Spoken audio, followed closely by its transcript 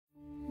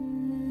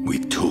We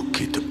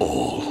took it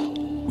all.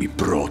 We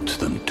brought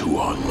them to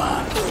our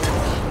land.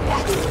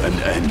 An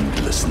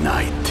endless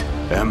night,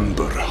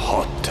 ember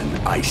hot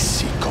and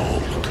icy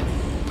cold.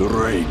 The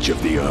rage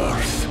of the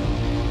earth.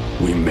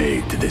 We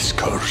made this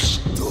curse.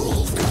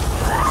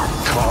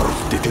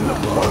 Carved it in the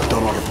blood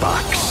on our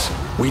backs.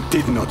 We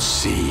did not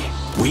see.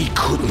 We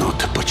could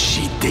not, but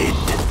she did.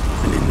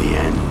 And in the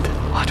end...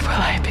 What will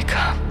I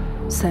become?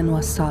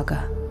 Senua's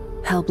Saga.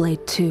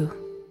 Hellblade 2.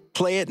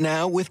 Play it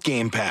now with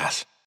Game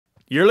Pass.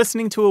 You're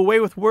listening to A Way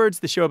with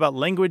Words, the show about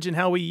language and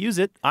how we use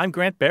it. I'm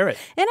Grant Barrett.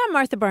 And I'm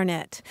Martha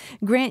Barnett.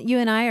 Grant, you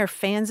and I are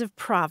fans of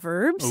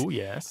proverbs. Oh,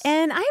 yes.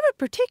 And I have a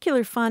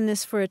particular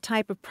fondness for a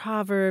type of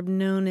proverb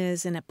known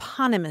as an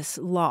eponymous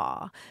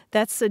law.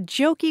 That's a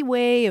jokey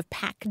way of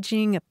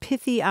packaging a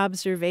pithy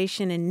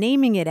observation and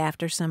naming it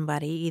after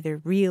somebody, either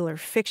real or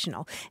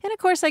fictional. And, of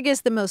course, I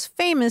guess the most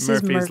famous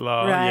is Murphy's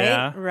Law, right,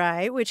 yeah.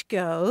 Right, which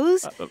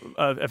goes...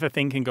 if a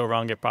thing can go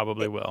wrong, it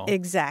probably will.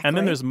 Exactly. And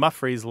then there's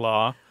Muffrey's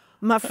Law.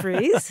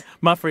 Muffrey's?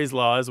 Muffrey's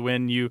Law is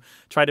when you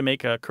try to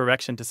make a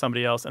correction to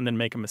somebody else and then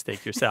make a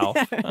mistake yourself.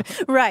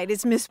 Right,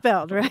 it's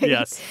misspelled, right?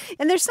 Yes.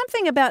 And there's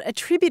something about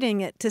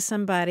attributing it to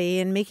somebody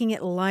and making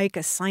it like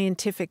a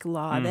scientific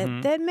law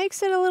that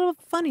makes it a little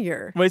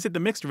funnier. Well, is it the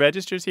mixed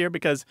registers here?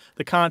 Because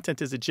the content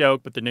is a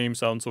joke, but the name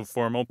sounds so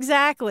formal.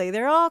 Exactly.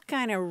 They're all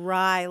kind of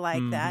wry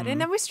like that.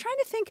 And I was trying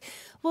to think,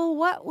 well,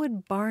 what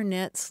would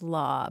Barnett's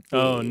Law be?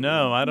 Oh,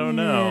 no, I don't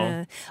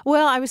know.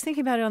 Well, I was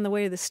thinking about it on the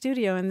way to the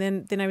studio, and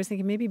then I was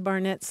thinking maybe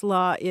Barnett's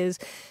Law is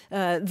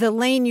the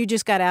lane you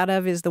just got out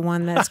of is the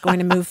one that's going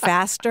to move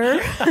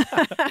faster.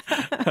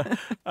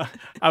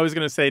 I was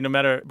going to say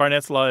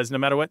Barnett's Law is no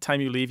matter what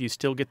time you leave, you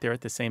still get there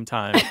at the same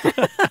time.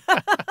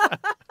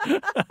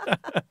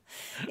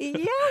 Yeah,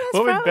 that's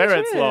what would probably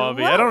Barrett's true. Law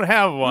be? Well, I don't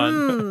have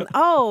one.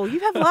 Oh, you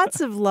have lots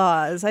of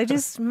laws. I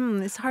just,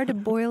 it's hard to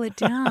boil it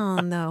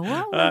down, though.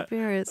 What would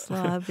Barrett's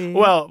Law be?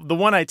 Well, the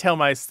one I tell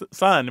my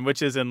son,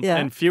 which is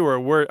in fewer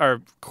words,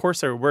 or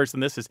coarser words than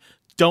this, is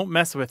don't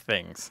mess with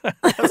things.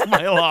 That's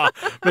my law,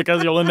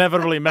 because you'll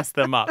inevitably mess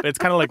them up. It's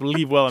kind of like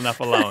leave well enough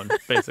alone,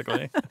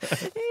 basically.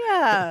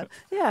 Yeah,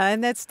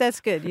 and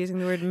that's good, using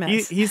the word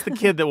mess. He's the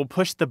kid that will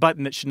push the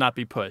button that should not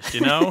be pushed,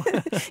 you know?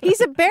 He's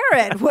a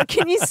Barrett. What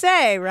can you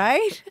say,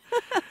 right?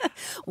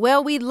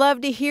 Well, we'd love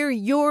to hear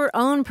your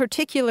own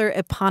particular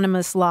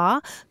eponymous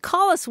law.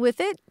 Call us with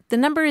it. The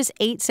number is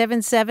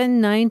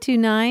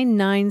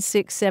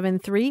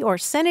 877-929-9673, or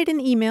send it an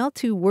email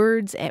to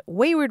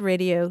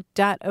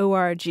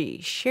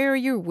words@waywardradio.org. Share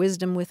your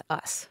wisdom with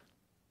us.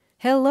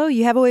 Hello,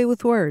 you have a way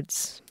with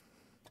words.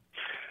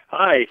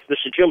 Hi, this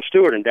is Jim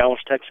Stewart in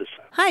Dallas, Texas.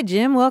 Hi,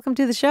 Jim. Welcome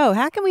to the show.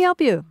 How can we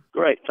help you?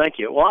 Great, thank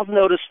you. Well, I've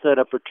noticed that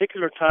a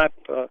particular type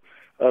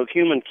of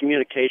human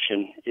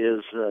communication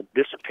is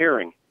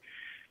disappearing,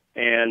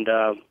 and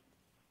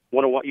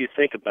wonder what you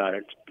think about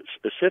it.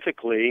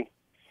 Specifically,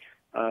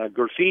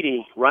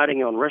 graffiti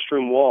writing on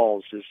restroom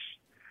walls is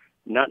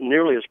not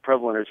nearly as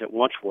prevalent as it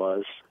once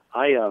was.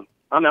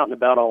 I'm out and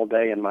about all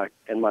day in my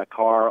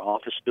car,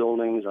 office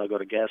buildings. I go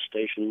to gas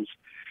stations,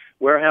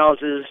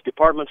 warehouses,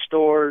 department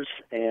stores,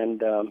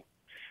 and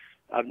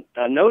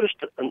I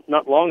noticed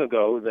not long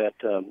ago that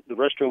the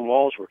restroom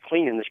walls were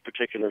clean in this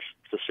particular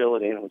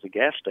facility, and it was a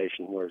gas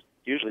station where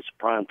usually it's a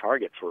prime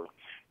target for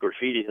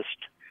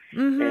graffitiists.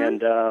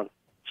 And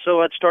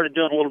so I started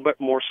doing a little bit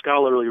more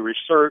scholarly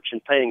research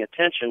and paying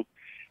attention,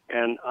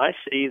 and I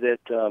see that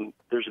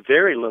there's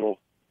very little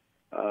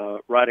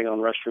writing on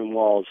restroom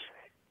walls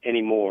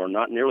anymore,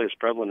 not nearly as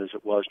prevalent as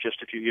it was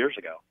just a few years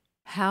ago.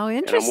 How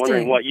interesting. And I'm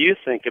wondering what you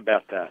think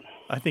about that.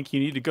 I think you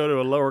need to go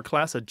to a lower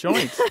class of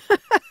joints.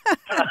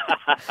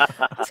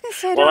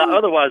 Well, I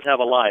otherwise have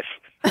a life.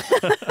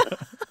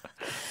 That's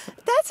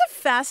a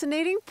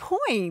fascinating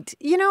point.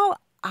 You know,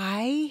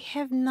 I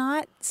have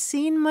not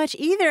seen much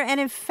either. And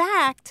in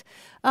fact,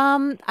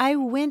 I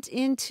went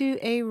into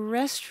a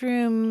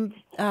restroom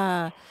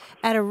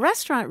at a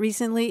restaurant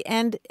recently,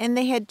 and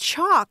they had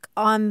chalk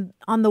on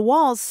the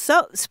walls,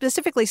 so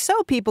specifically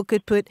so people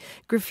could put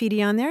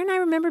graffiti on there. And I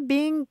remember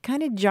being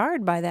kind of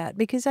jarred by that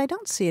because I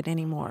don't see it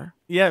anymore.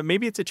 Yeah,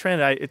 maybe it's a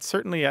trend. It's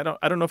certainly I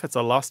don't know if it's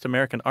a lost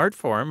American art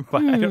form,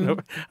 but I don't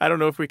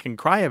know if we can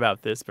cry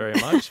about this very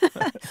much.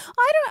 I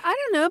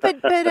don't know,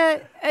 but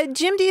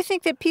Jim, do you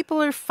think that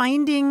people are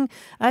finding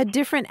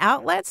different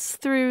outlets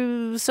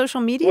through social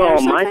media or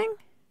something?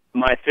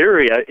 My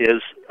theory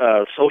is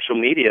social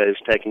media is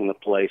taking the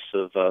place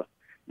of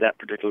that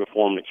particular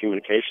form of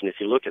communication. If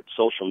you look at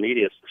social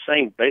media, it's the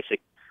same basic,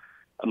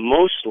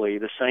 mostly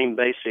the same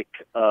basic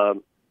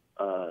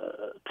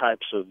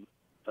types of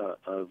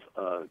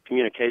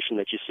communication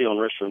that you see on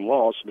restroom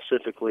walls.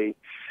 Specifically,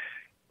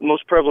 the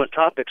most prevalent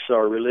topics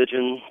are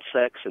religion,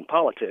 sex, and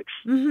politics.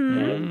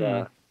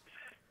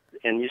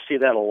 And you see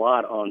that a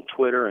lot on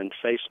Twitter and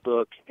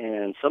Facebook,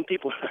 and some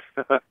people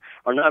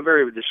are not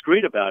very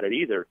discreet about it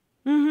either.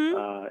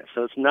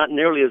 So it's not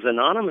nearly as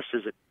anonymous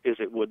as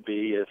it would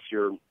be if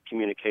you're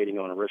communicating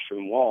on a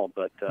restroom wall,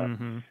 but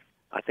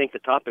I think the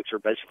topics are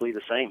basically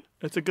the same.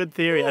 It's a good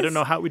theory. Yes. I don't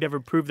know how we'd ever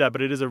prove that,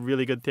 but it is a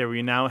really good theory.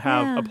 We now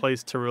have a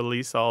place to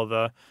release all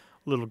the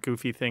little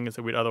goofy things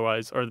that we'd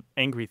otherwise, or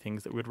angry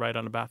things that we'd write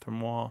on a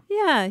bathroom wall.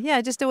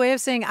 Yeah, just a way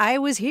of saying, I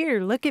was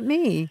here, look at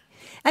me.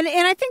 And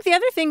I think the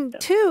other thing,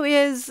 too,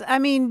 is, I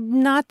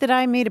mean, not that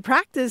I made a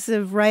practice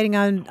of writing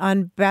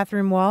on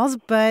bathroom walls,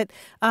 but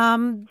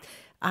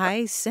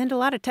I send a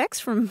lot of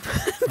texts from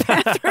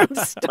bathroom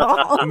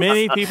stalls.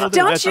 Many people do.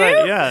 Don't That's you?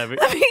 right, yeah.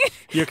 I mean,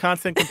 Your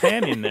constant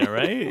companion there,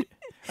 right?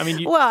 I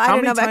mean, I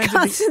don't know about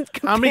constant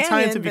how many times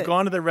companion, have you but-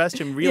 gone to the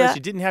restroom, realized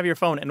you didn't have your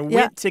phone, and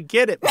went to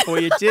get it before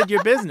you did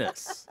your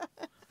business?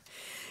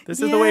 This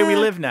is the way we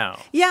live now.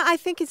 Yeah, I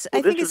think it's.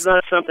 This is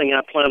not something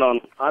I plan on.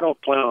 I don't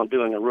plan on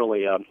doing a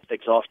really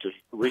exhaustive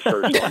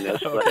research on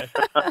this. Okay.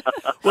 But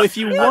Well, if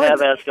you I want,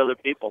 have asked other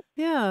people.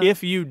 Yeah.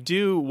 if you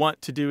do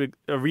want to do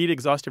read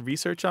exhaustive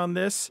research on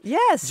this,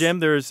 Yes. Jim,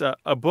 there's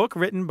a book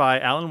written by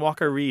Alan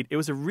Walker Reed. It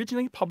was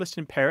originally published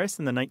in Paris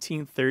in the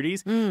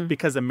 1930s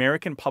because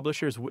American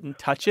publishers wouldn't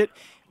touch it.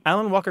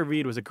 Alan Walker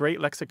Reed was a great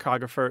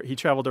lexicographer. He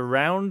traveled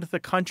around the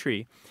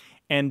country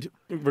and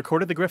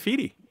recorded the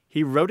graffiti.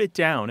 He wrote it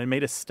down and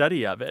made a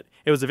study of it.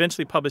 It was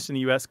eventually published in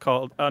the U.S.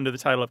 called under the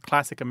title of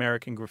Classic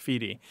American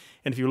Graffiti.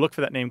 And if you look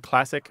for that name,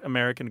 Classic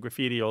American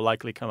Graffiti, you'll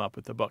likely come up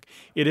with the book.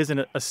 It is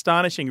an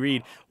astonishing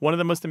read. One of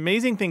the most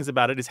amazing things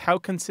about it is how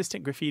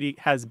consistent graffiti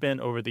has been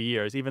over the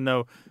years. Even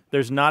though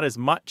there's not as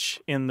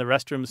much in the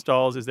restroom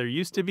stalls as there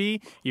used to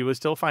be, you will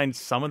still find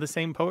some of the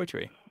same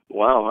poetry.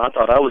 Wow, I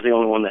thought I was the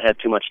only one that had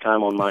too much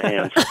time on my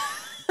hands.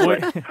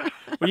 Well,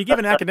 you give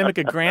an academic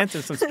a grant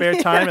and some spare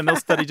time, and they'll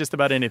study just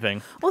about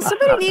anything. Well,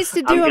 somebody needs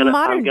to do a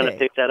modern I'm going to day.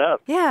 pick that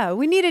up. Yeah,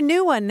 we need a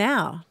new one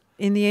now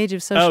in the age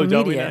of social media.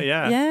 Don't we know?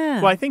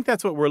 Yeah. Well, I think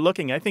that's what we're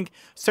looking at. I think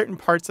certain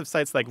parts of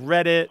sites like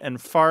Reddit and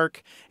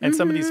FARC and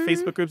some of these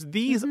Facebook groups,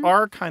 these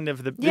are kind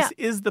of this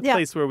is the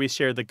place where we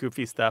share the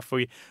goofy stuff.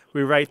 We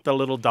write the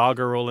little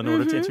doggerel in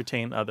order to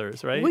entertain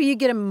others, right? Well, you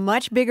get a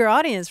much bigger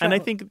audience. And I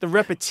think the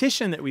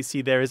repetition that we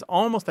see there is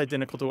almost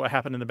identical to what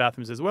happened in the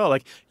bathrooms as well.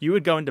 Like you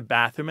would go into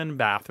bathroom and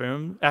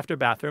bathroom after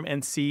bathroom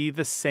and see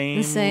the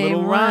same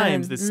little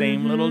rhymes, the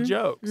same little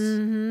jokes.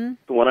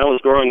 When I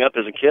was growing up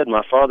as a kid,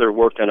 my father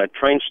worked on a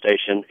train station,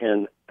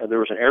 and there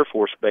was an Air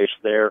Force base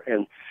there,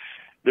 and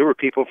there were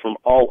people from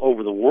all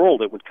over the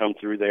world that would come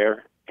through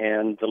there,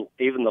 and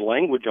even the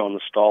language on the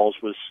stalls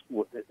was,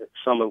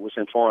 some of it was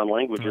in foreign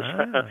languages.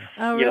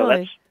 Oh, You know,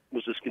 really? that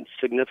was a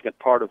significant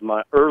part of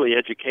my early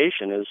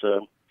education is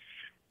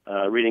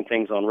reading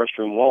things on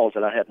restroom walls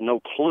that I had no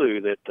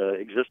clue that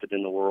existed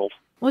in the world.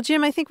 Well,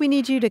 Jim, I think we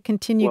need you to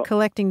continue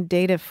collecting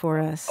data for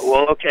us.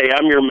 Well, okay,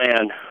 I'm your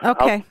man.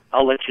 Okay.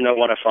 I'll let you know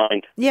what I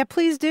find. Yeah,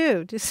 please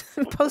do. Just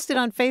post it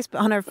on Facebook,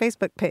 on our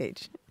Facebook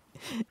page.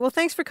 Well,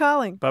 thanks for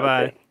calling.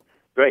 Bye-bye. Okay.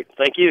 Great.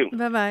 Thank you.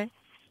 Bye-bye.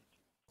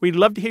 We'd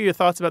love to hear your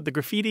thoughts about the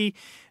graffiti.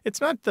 It's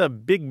not the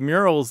big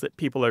murals that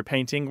people are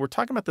painting. We're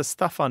talking about the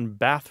stuff on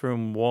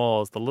bathroom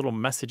walls, the little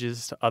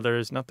messages to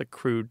others, not the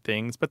crude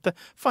things, but the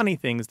funny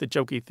things, the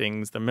jokey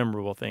things, the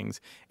memorable things.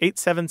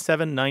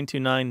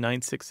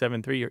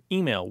 877-929-9673 or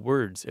email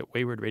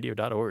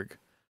words@waywardradio.org.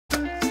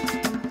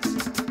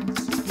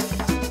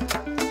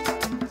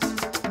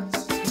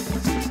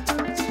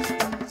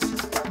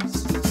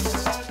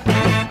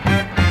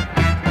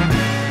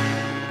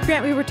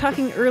 Grant, we were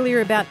talking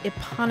earlier about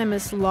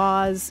eponymous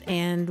laws,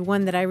 and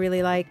one that I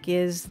really like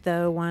is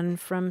the one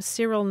from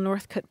Cyril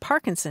Northcote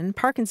Parkinson,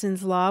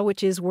 Parkinson's Law,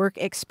 which is work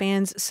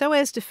expands so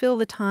as to fill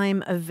the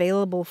time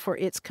available for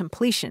its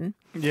completion.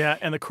 Yeah,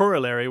 and the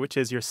corollary, which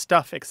is your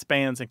stuff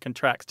expands and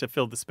contracts to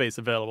fill the space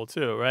available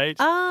too, right?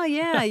 Oh,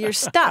 yeah, your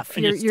stuff,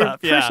 your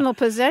stuff, personal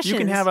possessions. You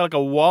can have like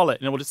a wallet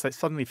and it will just like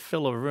suddenly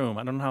fill a room.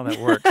 I don't know how that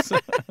works.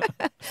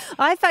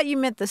 I thought you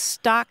meant the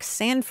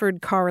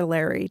Stock-Sanford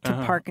corollary to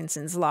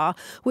Parkinson's Law,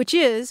 which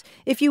is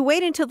if you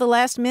wait until the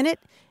last minute,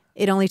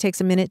 it only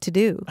takes a minute to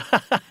do.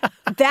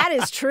 That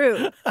is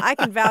true. I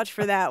can vouch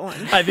for that one.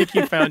 I think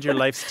you found your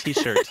life's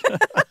T-shirt.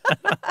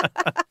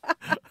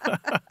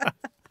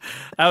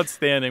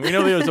 Outstanding. We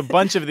know there's a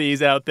bunch of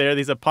these out there,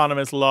 these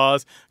eponymous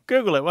laws.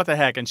 Google it, what the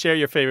heck, and share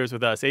your favorites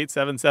with us,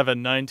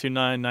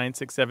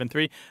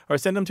 877-929-9673, or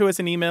send them to us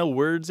in email,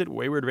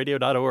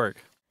 words@waywardradio.org.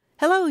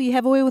 Hello, you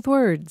have a way with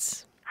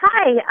words.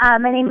 Hi,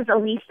 my name is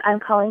Elise. I'm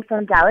calling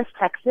from Dallas,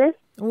 Texas.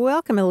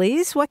 Welcome,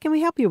 Elise. What can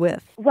we help you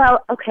with?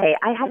 Well, okay,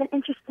 I had an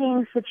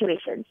interesting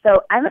situation.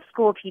 So I'm a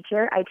school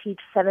teacher. I teach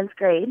 7th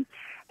grade,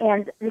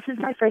 and this is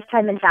my first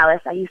time in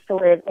Dallas. I used to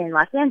live in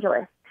Los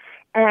Angeles.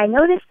 And I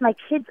noticed my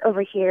kids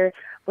over here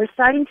were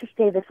starting to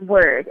say this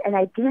word, and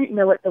I didn't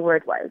know what the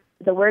word was.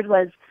 The word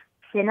was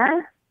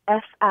finna,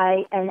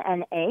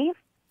 F-I-N-N-A.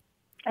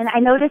 And I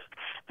noticed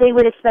they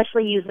would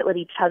especially use it with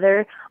each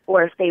other,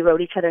 or if they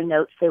wrote each other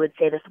notes, they would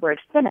say this word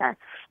finna.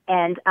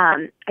 And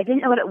I didn't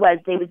know what it was.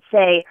 They would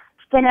say,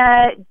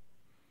 finna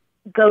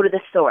go to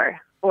the store,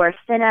 or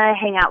finna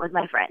hang out with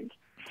my friend.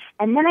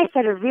 And then I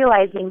started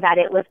realizing that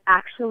it was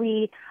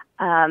actually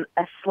a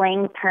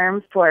slang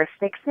term for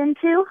fix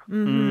into.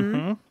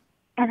 Mm-hmm.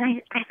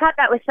 And I thought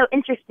that was so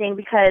interesting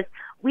because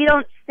we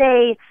don't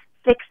say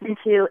fix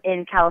into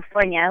in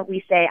California.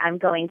 We say I'm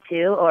going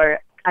to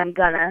or I'm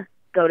gonna.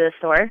 go to the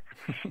store.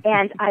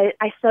 And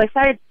so I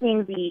started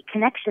seeing the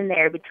connection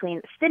there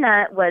between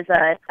finna was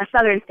a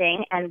Southern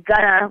thing and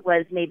gonna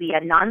was maybe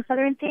a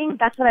non-Southern thing.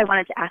 That's what I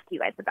wanted to ask you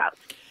guys about.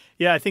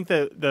 Yeah, I think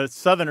the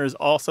Southerners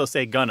also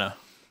say gonna.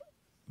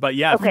 But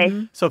yeah,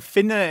 okay. So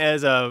finna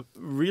as a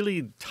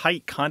really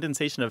tight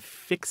condensation of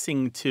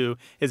fixing to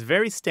is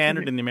very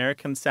standard in the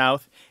American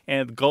South,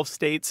 and the Gulf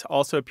states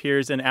also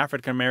appears in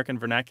African-American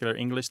vernacular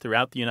English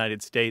throughout the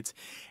United States.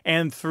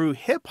 And through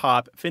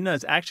hip-hop, finna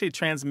is actually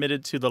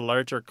transmitted to the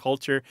larger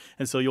culture,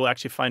 and so you'll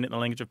actually find it in the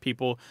language of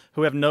people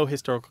who have no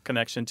historical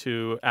connection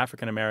to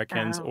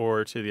African-Americans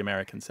or to the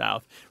American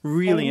South.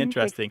 Really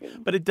interesting.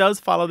 But it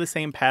does follow the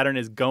same pattern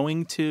as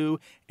going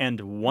to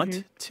and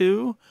want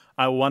to.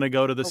 I want to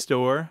go to the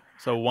store,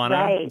 so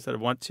wanna instead of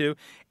want to.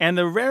 And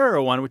the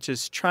rarer one, which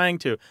is trying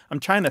to.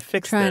 I'm trying to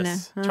fix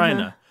this. I'm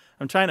trying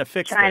to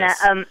fix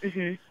this.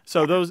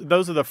 So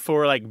those are the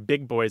four like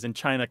big boys, and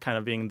China kind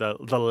of being the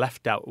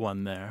left out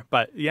one there.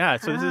 But yeah,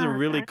 so this is a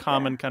really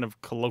common kind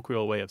of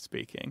colloquial way of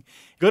speaking.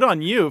 Good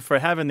on you for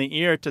having the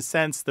ear to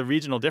sense the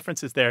regional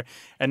differences there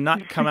and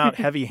not come out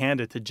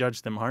heavy-handed to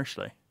judge them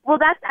harshly. Well,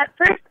 that's at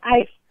first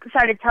I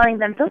started telling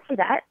them, don't say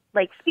that.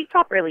 Like, speak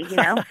properly, you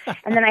know?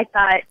 And then I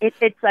thought, if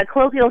it's a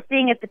colloquial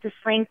thing, if it's a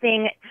slang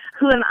thing,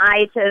 who am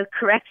I to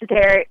correct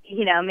their,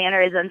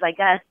 mannerisms, I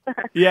guess.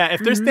 Yeah,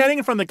 if they're standing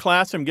in front of the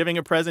classroom giving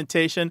a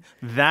presentation,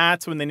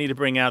 that's when they need to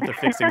bring out the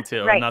fixing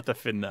to, and not the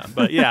finna.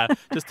 But yeah,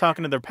 just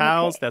talking to their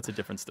pals, that's a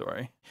different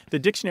story. The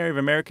Dictionary of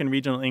American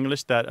Regional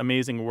English, that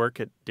amazing work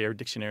at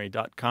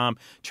daredictionary.com,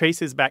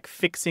 traces back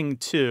fixing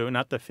to,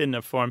 not the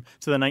finna form,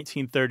 to the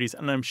 1930s,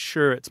 and I'm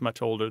sure it's much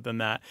older than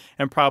that,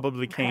 and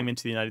probably came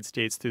into the United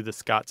States through the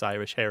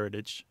Scots-Irish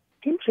heritage.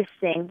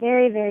 Interesting.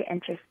 Very, very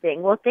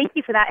interesting. Well, thank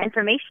you for that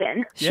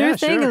information. Sure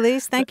thing,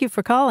 Elise. Thank you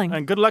for calling.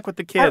 And good luck with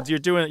the kids. You're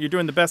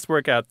doing the best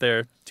work out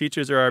there.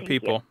 Teachers are our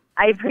people. You.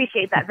 I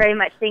appreciate that very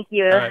much. Thank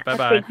you. All right,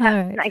 bye-bye.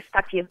 Nice to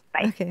talk to you.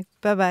 Bye. Okay,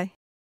 bye-bye.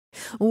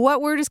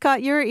 What word has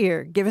caught your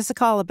ear? Give us a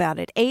call about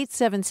it,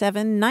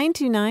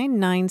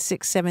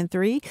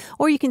 877-929-9673,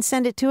 or you can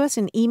send it to us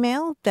in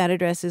email. That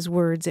address is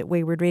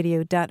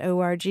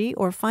words@waywardradio.org,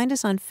 or find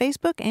us on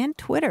Facebook and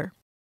Twitter.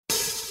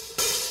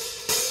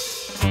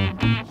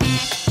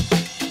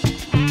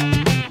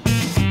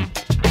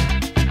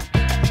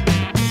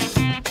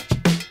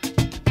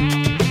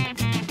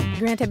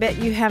 Grant, I bet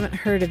you haven't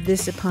heard of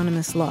this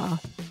eponymous law.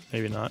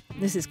 Maybe not.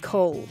 This is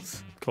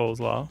Cole's. Cole's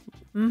law?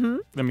 Mm-hmm.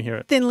 Let me hear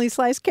it. Thinly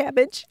sliced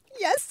cabbage.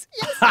 Yes.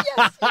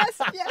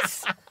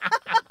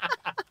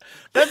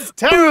 That's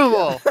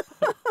terrible.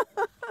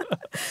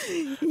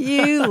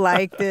 You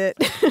liked it.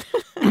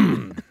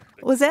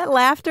 Was that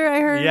laughter I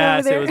heard over there?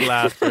 Yes, it was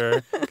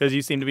laughter, because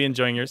you seem to be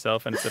enjoying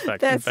yourself, and it's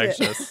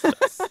infectious.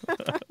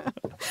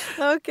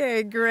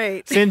 Okay,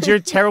 great. Send your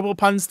terrible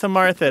puns to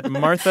Martha at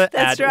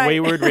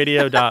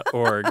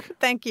waywardradio.org.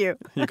 Thank you.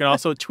 You can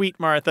also tweet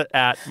Martha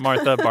at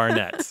Martha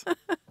Barnett.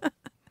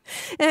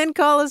 And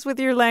call us with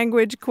your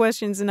language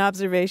questions and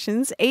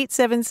observations,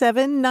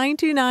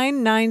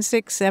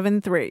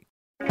 877-929-9673.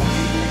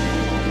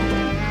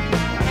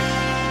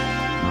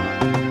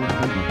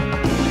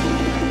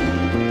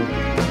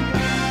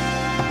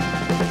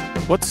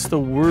 What's the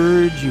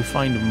word you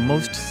find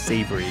most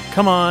savory?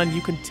 Come on,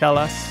 you can tell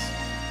us.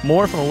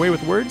 More from Away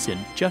with Words in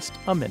just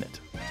a minute.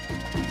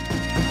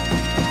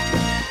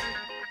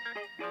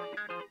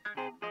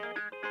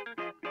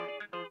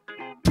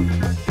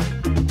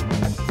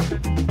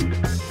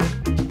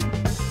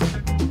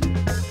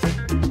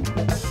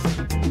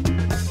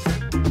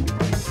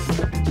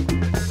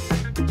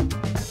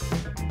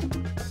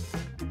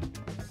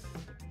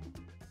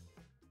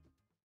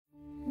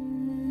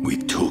 We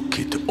took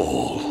it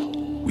all.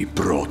 We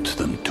brought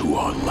them to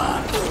our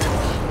land.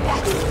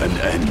 An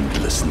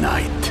endless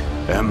night,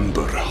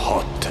 ember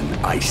hot and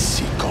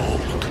icy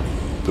cold.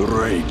 The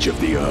rage of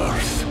the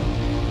earth.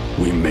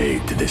 We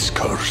made this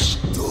curse.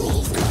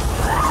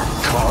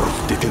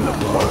 Carved it in the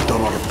blood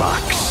on our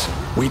backs.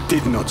 We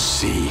did not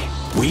see.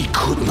 We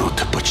could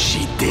not, but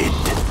she did.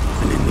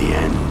 And in the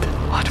end...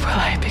 What will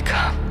I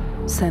become?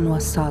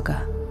 Senua's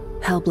Saga.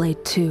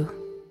 Hellblade 2.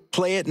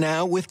 Play it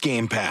now with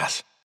Game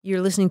Pass.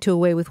 You're listening to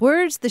Away with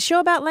Words, the show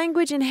about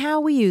language and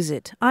how we use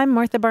it. I'm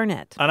Martha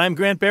Barnett. And I'm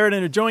Grant Barrett,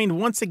 and we're joined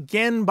once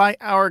again by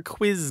our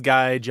quiz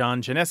guy,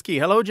 John Janeski.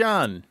 Hello,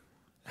 John.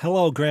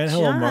 Hello, Grant.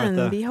 Hello, Martha.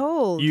 John,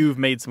 behold. You've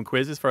made some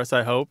quizzes for us,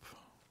 I hope.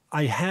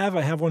 I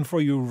have one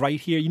for you right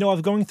here. You know, I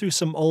was going through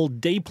some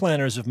old day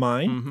planners of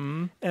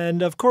mine.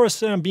 And of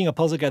course, being a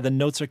puzzle guy, the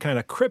notes are kind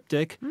of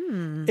cryptic.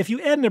 If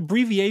you add an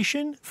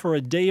abbreviation for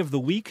a day of the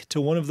week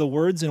to one of the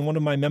words in one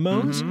of my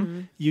memos,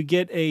 you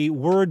get a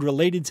word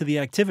related to the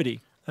activity.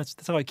 That's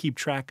how I keep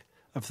track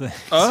of things.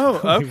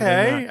 Oh,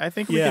 okay. I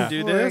think we can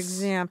do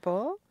this.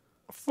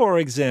 For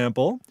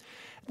example,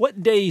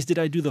 what days did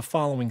I do the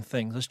following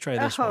things? Let's try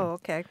this one. Oh,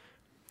 okay.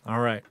 All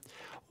right.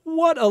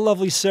 What a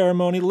lovely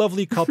ceremony,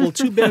 lovely couple.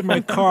 Too bad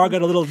my car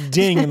got a little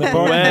ding in the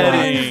parking lot.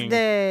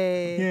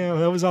 Wednesday. Yeah,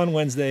 that was on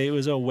Wednesday. It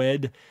was a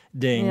wedding.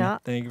 Yeah.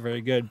 Thank you.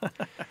 Very good.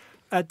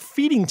 At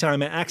feeding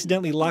time, I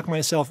accidentally locked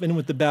myself in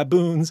with the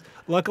baboons.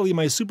 Luckily,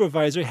 my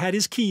supervisor had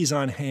his keys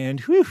on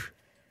hand. Whew.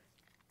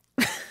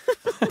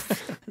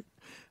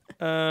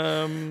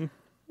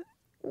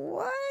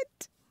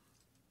 What?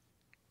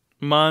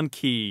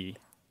 Monkey.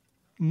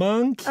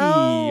 Monkey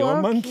Oh, or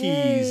okay.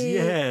 monkeys.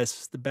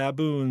 Yes, the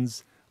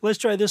baboons. Let's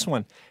try this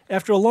one.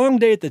 After a long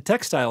day at the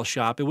textile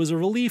shop, it was a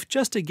relief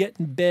just to get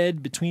in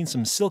bed between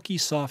some silky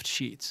soft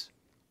sheets.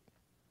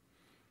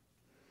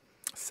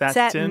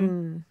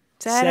 Satin.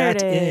 Saturday.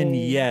 Satin,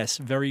 yes.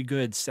 Very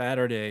good.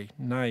 Saturday.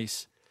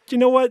 Nice. Do you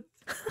know what?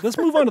 Let's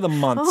move on to the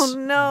months. Oh,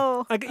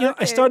 no.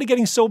 I started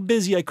getting so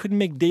busy I couldn't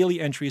make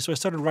daily entries, so I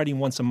started writing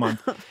once a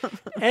month.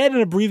 Add an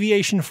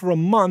abbreviation for a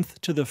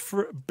month to the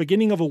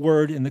beginning of a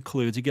word in the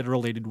clue to get a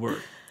related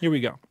word. Here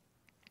we go.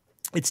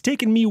 It's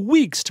taken me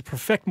weeks to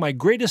perfect my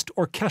greatest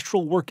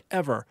orchestral work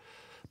ever,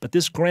 but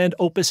this grand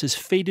opus is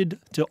fated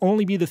to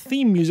only be the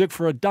theme music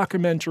for a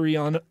documentary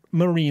on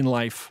marine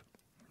life.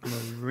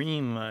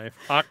 Marine life.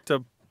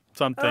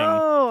 Something.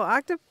 Oh,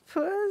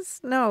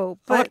 octopus? No.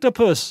 But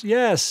Octopus,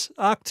 yes.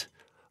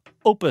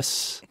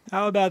 Opus.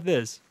 How about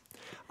this?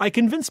 I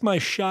convinced my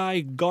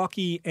shy,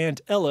 gawky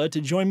Aunt Ella to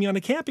join me on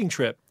a camping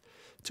trip.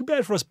 Too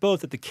bad for us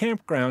both that the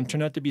campground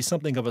turned out to be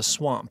something of a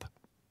swamp.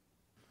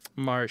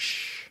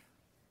 Marshy.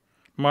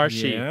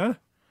 Yeah.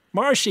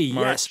 Marshy,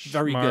 yes.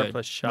 Very good.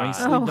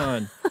 Nicely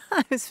done.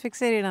 I was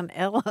fixated on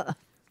Ella.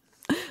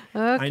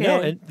 Okay. I know,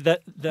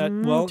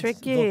 and well,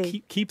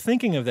 tricky. keep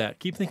thinking of that.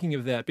 Keep thinking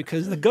of that,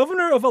 because the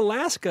governor of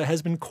Alaska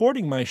has been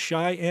courting my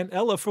shy Aunt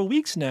Ella for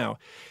weeks now.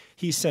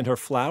 He sent her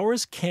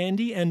flowers,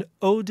 candy, and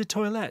eau de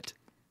toilette.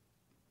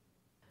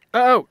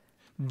 Oh,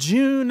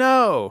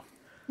 Juno.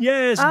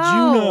 Yes,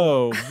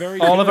 Juno. Very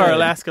good. All of our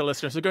Alaska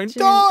listeners are going,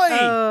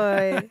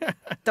 Doi!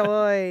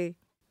 Doi.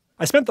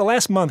 I spent the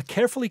last month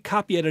carefully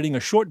copy editing a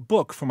short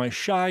book for my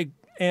shy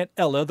Aunt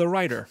Ella, the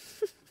writer.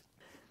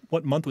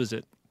 What month was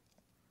it?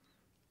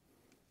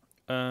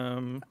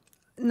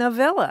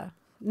 Novella.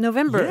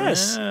 November.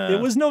 Yes, it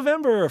was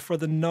November for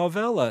the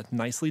novella.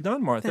 Nicely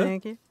done, Martha.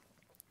 Thank you.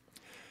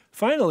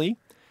 Finally,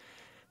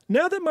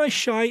 now that my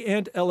shy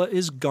Aunt Ella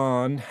is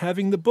gone,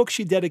 having the book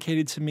she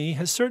dedicated to me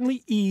has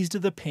certainly eased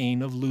the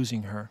pain of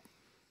losing her.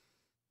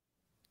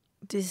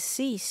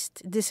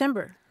 Deceased.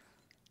 December.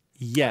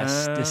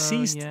 Yes,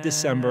 deceased yeah,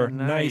 December.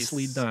 nice.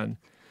 Nicely done.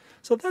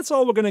 So that's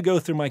all we're going to go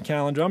through my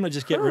calendar. I'm going to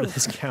just get rid of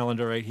this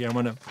calendar right here.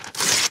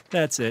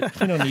 That's it.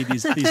 We don't need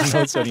these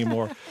notes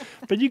anymore.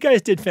 But you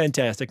guys did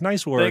fantastic.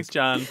 Nice work. Thanks,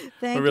 John.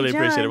 We really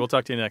appreciate it. We'll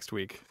talk to you next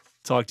week.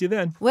 Talk to you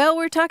then. Well,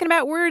 we're talking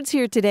about words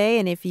here today,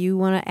 and if you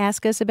want to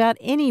ask us about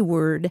any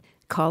word,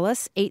 call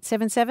us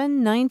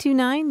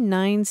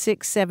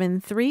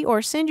 877-929-9673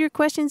 or send your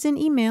questions in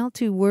email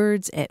to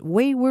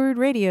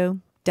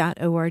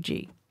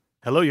words@waywordradio.org.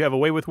 Hello, you have a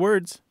way with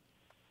words.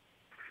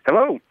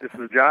 Hello, this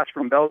is Josh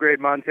from Belgrade,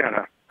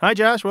 Montana. Hi,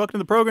 Josh. Welcome to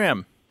the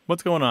program.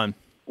 What's going on?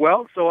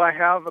 Well, so I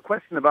have a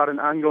question about an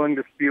ongoing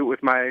dispute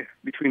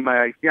between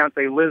my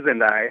fiancée Liz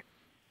and I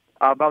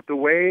about the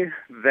way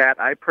that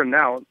I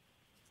pronounce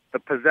the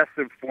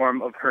possessive form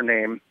of her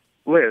name,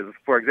 Liz.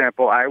 For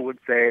example, I would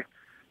say,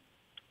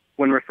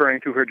 when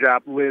referring to her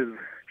job, Liz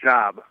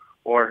job,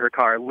 or her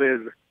car,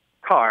 Liz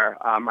car.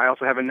 I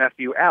also have a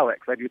nephew,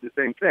 Alex. I do the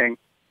same thing,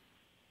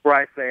 where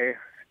I say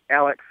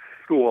Alex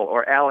school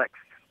or Alex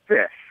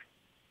fish.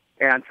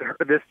 And to her,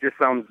 this just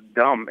sounds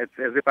dumb. It's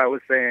as if I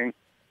was saying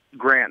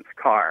Grant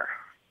car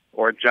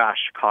or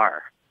Josh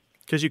car.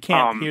 Because you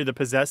can't hear the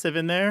possessive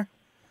in there?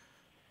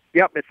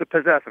 Yep, it's a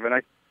possessive.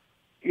 And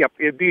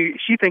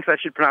she thinks I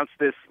should pronounce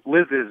this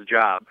Liz's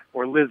job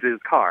or Liz's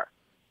car.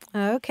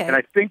 Okay. And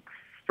I think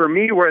for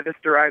me where this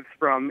derives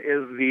from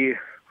is the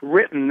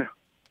written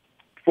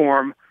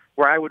form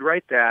where I would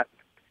write that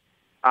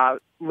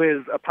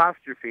Liz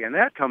apostrophe. And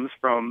that comes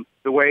from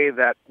the way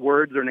that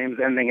words or names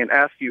ending in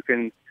S,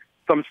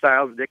 some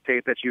styles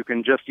dictate that you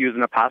can just use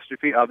an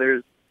apostrophe,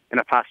 others an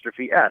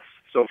apostrophe S.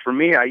 So for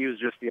me, I use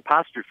just the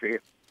apostrophe.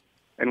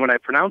 And when I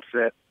pronounce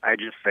it, I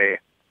just say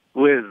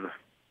Liz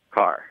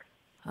car.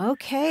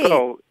 Okay.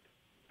 So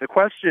the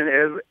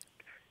question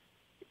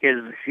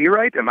is he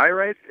right? Am I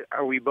right?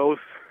 Are we both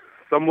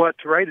somewhat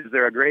right? Is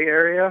there a gray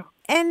area?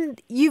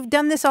 And you've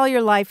done this all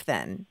your life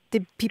then?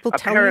 Did people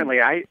tell you? Apparently,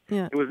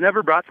 it was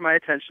never brought to my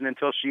attention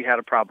until she had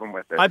a problem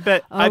with it. I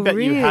bet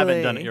really? you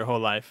haven't done it your whole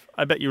life.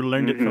 I bet you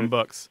learned it from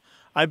books.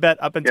 I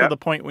bet up until the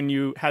point when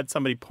you had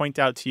somebody point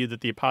out to you that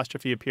the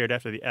apostrophe appeared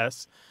after the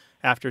S,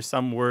 after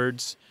some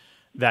words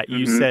that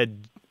you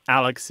said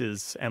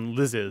Alex's and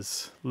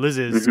Liz's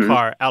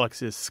car,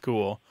 Alex's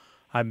school.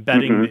 I'm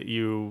betting that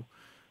you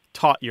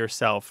taught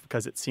yourself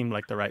because it seemed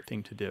like the right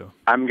thing to do.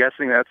 I'm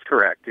guessing that's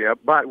correct, yeah.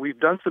 But we've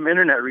done some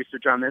internet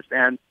research on this,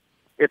 and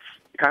it's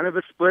kind of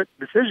a split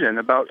decision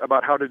about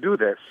how to do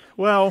this.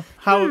 Well,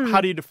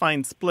 how do you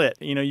define split?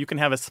 You can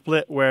have a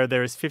split where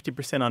there's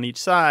 50% on each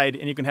side,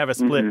 and you can have a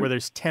split where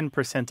there's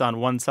 10% on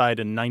one side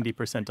and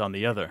 90% on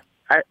the other.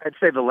 I'd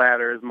say the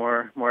latter is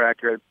more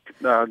accurate.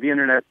 The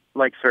internet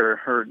likes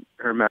her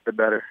method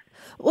better.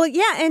 Well,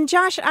 yeah, and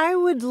Josh, I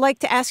would like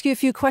to ask you a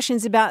few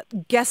questions about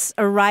guests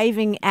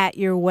arriving at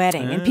your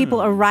wedding and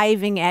people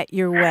arriving at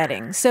your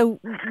wedding. So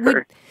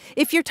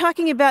if you're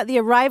talking about the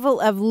arrival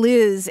of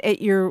Liz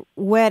at your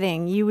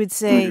wedding, you would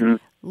say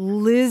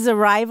Liz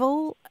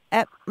arrival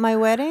at my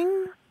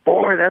wedding?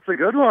 Boy, that's a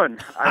good one.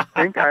 I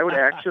think I would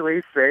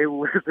actually say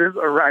Liz's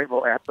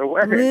arrival at the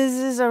wedding.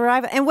 Liz's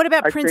arrival. And what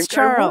about Prince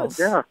Charles?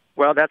 Yeah.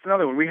 Well, that's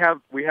another one. We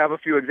have a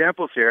few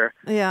examples here.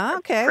 Yeah,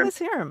 okay, let's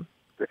hear them.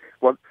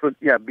 Well,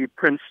 be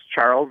Prince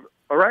Charles'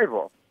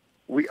 arrival.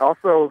 We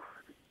also,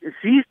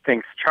 she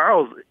thinks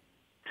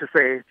to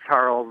say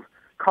Charles'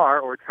 car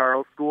or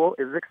Charles' school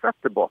is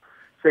acceptable.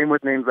 Same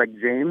with names like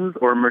James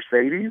or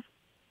Mercedes.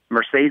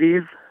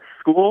 Mercedes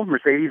school,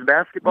 Mercedes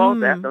basketball,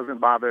 that doesn't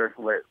bother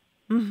Liz.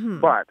 Mm-hmm.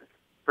 But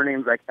for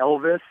names like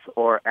Elvis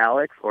or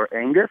Alex or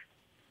Angus,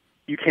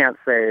 you can't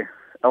say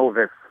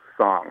Elvis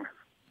song.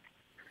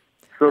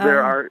 So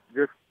there are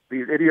just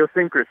these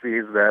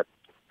idiosyncrasies that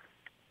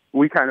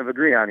we kind of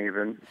agree on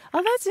even.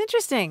 Oh, that's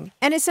interesting.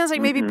 And it sounds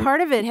like maybe part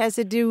of it has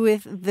to do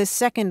with the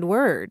second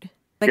word.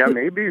 Like yeah,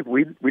 maybe.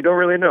 We don't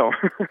really know.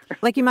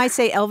 Like you might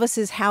say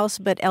Elvis's house,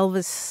 but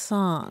Elvis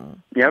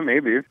song. Yeah,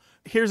 maybe.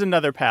 Here's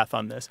another path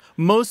on this.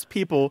 Most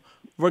people,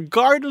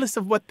 regardless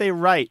of what they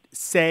write,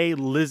 say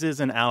Liz's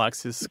and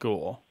Alex's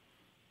school.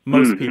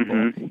 Most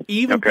people.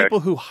 Even people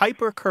who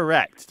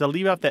hyper-correct to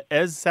leave out the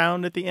 "es"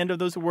 sound at the end of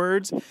those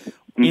words,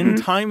 in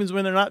times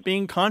when they're not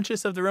being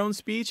conscious of their own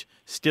speech,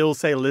 still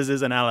say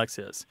Liz's and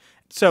Alex's.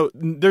 So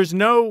there's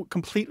no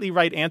completely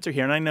right answer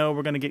here. And I know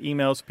we're going to get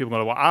emails from people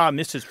going, well,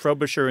 Mrs.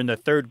 Frobisher in the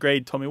third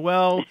grade told me,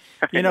 well,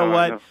 you know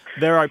what?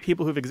 There are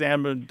people who've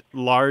examined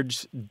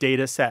large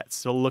data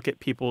sets to look at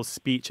people's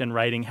speech and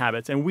writing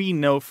habits. And we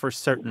know for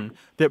certain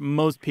that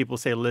most people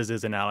say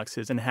Liz's and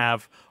Alex's and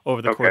have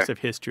over the course of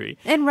history.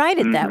 And write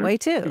it that way,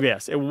 too.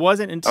 Yes. It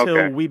wasn't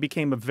until we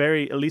became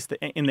at least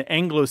in the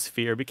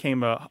Anglosphere,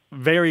 became a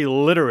very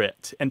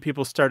literate and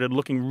people started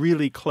looking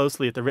really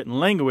closely at the written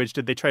language,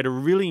 did they try to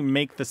really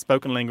make the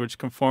spoken language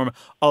conform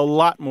a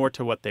lot more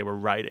to what they were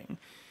writing.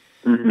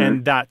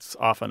 And that's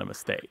often a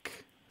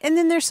mistake. And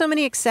then there's so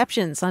many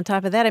exceptions on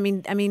top of that. I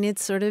mean,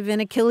 it's sort of an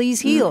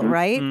Achilles heel,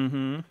 right?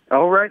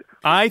 All right.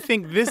 I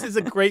think this is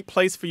a great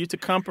place for you to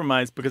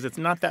compromise because it's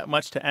not that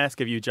much to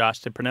ask of you, Josh,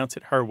 to pronounce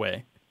it her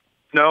way.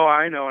 No,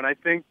 I know. And I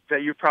think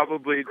that you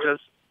probably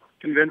just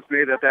convinced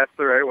me that that's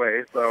the right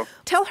way. So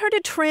tell her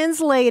to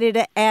translate it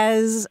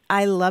as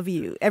I love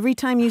you every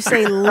time you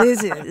say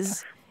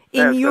Liz's.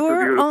 In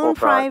your own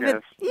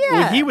private... Yeah.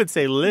 Well, he would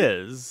say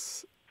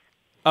Liz.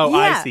 Oh,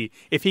 yeah. I see.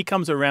 If he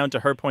comes around to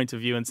her point of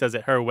view and says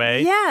it her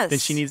way, then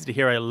she needs to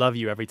hear I love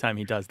you every time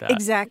he does that.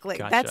 Exactly.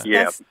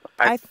 Gotcha.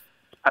 I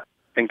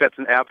think that's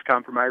an apt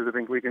compromise. I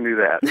think we can do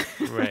that.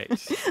 Right.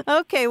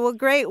 Okay, well,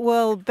 great.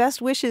 Well,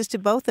 best wishes to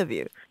both of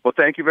you. Well,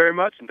 thank you very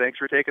much, and thanks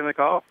for taking the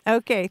call.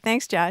 Okay,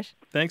 thanks, Josh.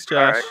 Thanks,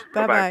 Josh. Right.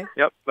 Bye-bye.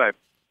 Yep, bye.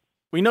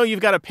 We know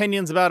you've got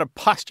opinions about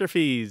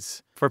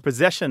apostrophes for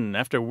possession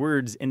after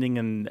words ending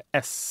in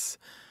S.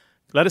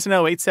 Let us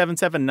know,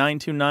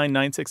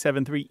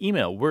 877-929-9673.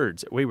 Email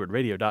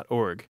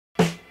words@waywardradio.org.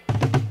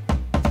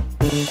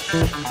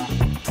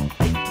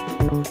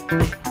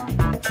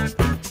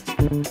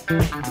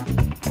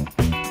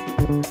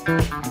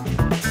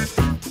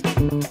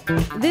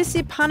 This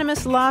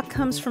eponymous law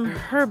comes from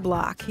Herb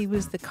Block. He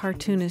was the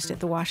cartoonist at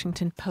the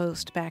Washington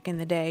Post back in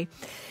the day.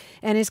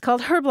 And it's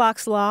called Herb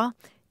Block's Law.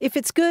 If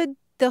it's good,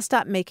 they'll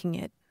stop making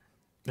it.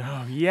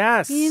 Oh,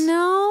 yes. You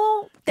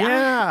know?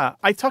 Yeah.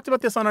 I talked about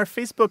this on our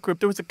Facebook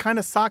group. There was a kind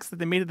of socks that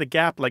they made at the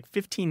Gap like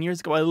 15 years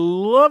ago. I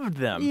loved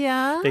them.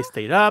 Yeah. They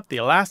stayed up. The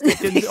elastic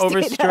didn't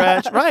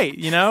overstretch. Right.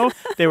 You know?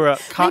 They were a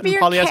cotton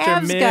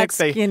polyester mix.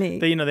 Got skinny.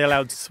 They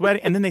allowed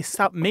sweating. And then they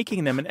stopped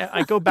making them. And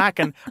I go back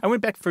and I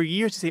went back for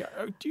years to see,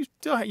 do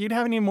you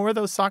have any more of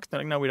those socks? They're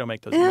like, no, we don't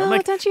make those anymore. Oh,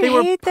 like, don't you they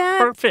hate were that?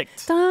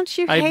 Perfect. Don't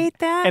you hate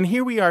that? And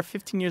here we are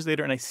 15 years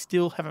later and I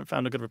still haven't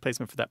found a good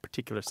replacement for that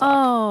particular sock.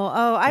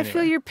 I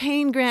feel your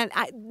pain, Grant.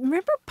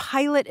 Remember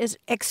Pilot as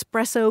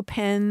espresso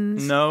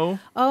pens? No.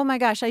 Oh my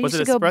gosh, Was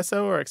it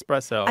espresso or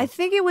espresso? I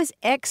think it was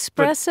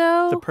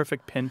espresso. But the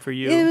perfect pen for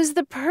you? It was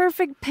the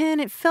perfect pen.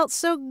 It felt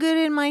so good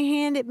in my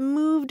hand. It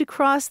moved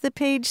across the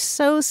page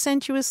so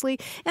sensuously.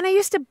 And I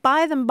used to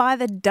buy them by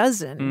the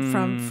dozen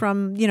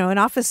from an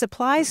office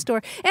supply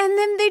store. And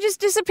then they just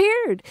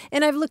disappeared.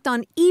 And I've looked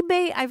on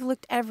eBay. I've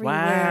looked everywhere.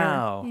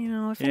 Wow.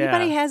 If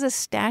anybody has a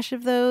stash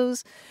of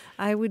those,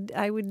 I would.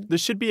 There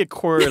should be a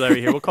corollary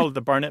here. We'll call it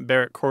the Barnett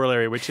Barrett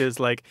corollary, which is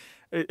like,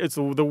 it's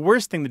the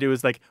worst thing to do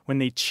is like when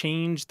they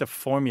change the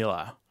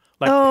formula.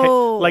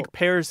 Like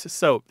Pear's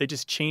soap. They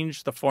just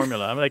changed the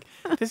formula. I'm like,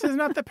 this is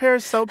not the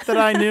Pear's soap that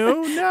I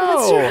knew. No.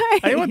 That's right.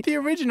 I want the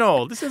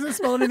original. This doesn't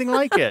smell anything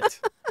like it.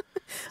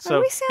 So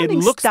Are we sounding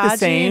it looks stodgy the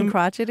same. and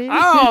crotchety?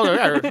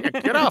 Oh,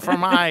 get off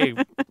from my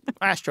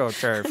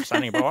AstroTurf,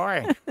 sonny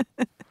boy.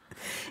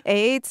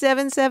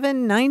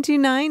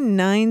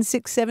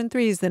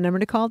 877-929-9673 is the number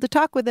to call to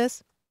talk with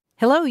us.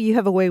 Hello, you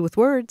have a way with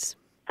words.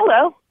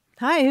 Hello.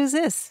 Hi, who's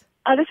this?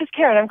 This is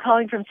Karen. I'm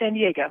calling from San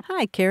Diego.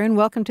 Hi, Karen.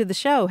 Welcome to the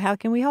show. How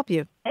can we help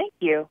you? Thank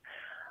you.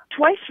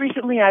 Twice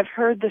recently, I've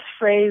heard this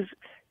phrase,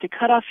 to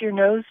cut off your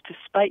nose to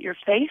spite your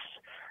face.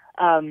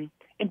 In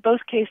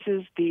both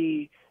cases,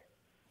 the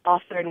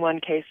author in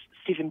one case,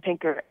 Steven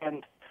Pinker,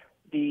 and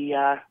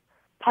the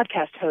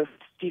podcast host,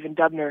 Stephen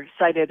Dubner,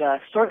 cited a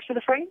source for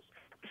the phrase.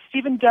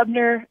 Stephen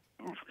Dubner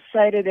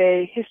cited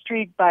a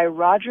history by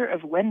Roger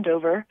of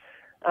Wendover,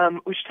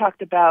 which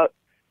talked about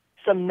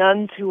some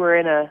nuns who were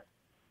in a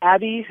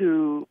abbey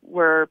who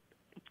were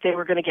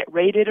going to get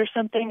raided or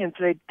something, and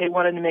so they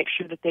wanted to make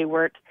sure that they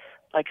weren't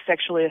like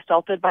sexually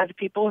assaulted by the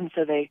people, and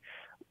so the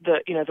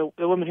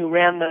woman who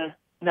ran the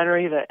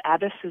nunnery, the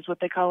abbess is what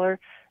they call her,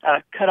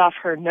 cut off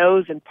her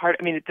nose and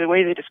the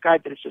way they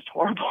described it is just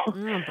horrible.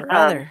 Oh,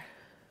 brother.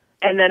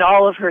 And then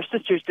all of her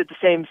sisters did the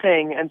same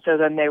thing, and so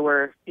then they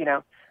were,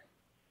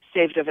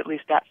 saved of at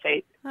least that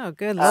fate. Oh,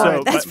 good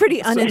Lord. That's pretty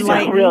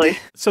unenlightened. Really.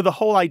 So the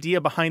whole idea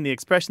behind the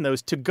expression, though,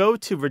 is to go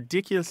to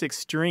ridiculous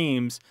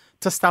extremes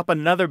to stop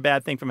another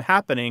bad thing from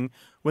happening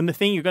when the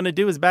thing you're going to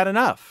do is bad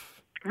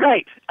enough.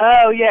 Right.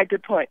 Oh, yeah,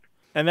 good point.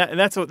 And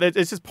that's what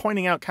it's just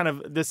pointing out kind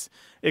of this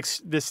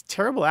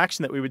terrible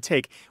action that we would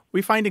take.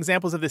 We find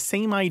examples of the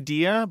same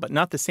idea, but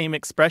not the same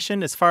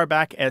expression, as far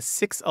back as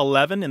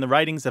 611 in the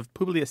writings of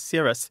Publius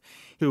Syrus,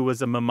 who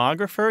was a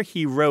mimeographer.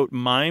 He wrote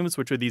mimes,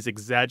 which are these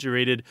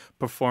exaggerated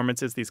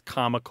performances, these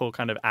comical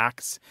kind of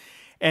acts.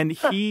 And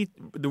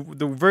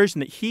the version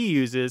that he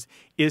uses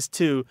is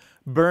to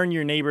burn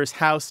your neighbor's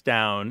house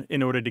down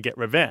in order to get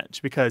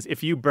revenge. Because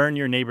if you burn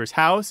your neighbor's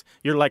house,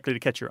 you're likely to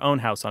catch your own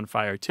house on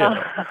fire, too.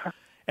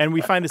 And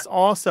we find this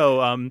also,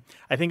 I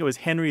think it was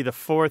Henry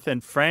IV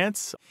in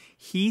France.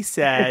 He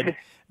said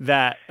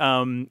that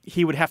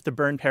he would have to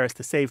burn Paris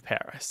to save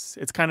Paris.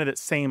 It's kind of that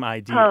same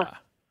idea.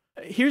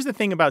 Here's the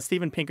thing about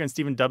Steven Pinker and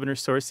Stephen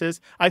Dubner's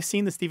sources. I've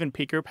seen the Steven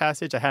Pinker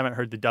passage. I haven't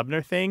heard the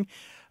Dubner thing.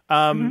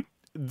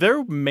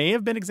 There may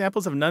have been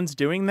examples of nuns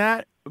doing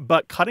that,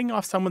 but cutting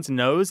off someone's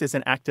nose is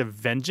an act of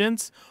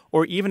vengeance,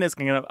 or even as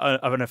kind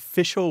of an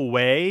official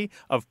way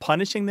of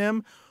punishing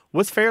them,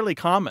 was fairly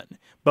common,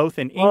 both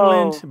in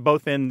England,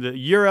 both in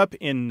Europe,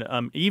 in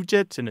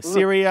Egypt, and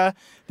Assyria.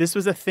 This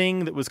was a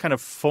thing that was kind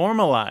of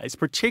formalized,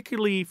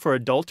 particularly for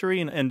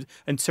adultery and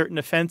certain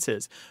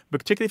offenses,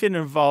 particularly if it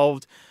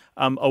involved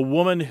a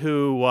woman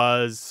who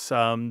was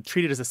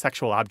treated as a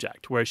sexual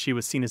object, where she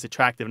was seen as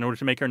attractive. In order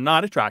to make her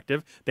not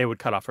attractive, they would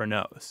cut off her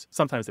nose.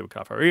 Sometimes they would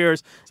cut off her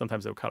ears.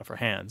 Sometimes they would cut off her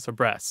hands or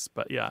breasts.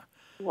 But yeah.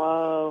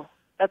 Whoa,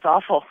 that's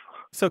awful.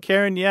 So,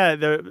 Karen, yeah,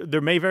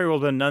 there may very well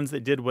have been nuns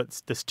that did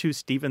what the two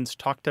Stephens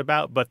talked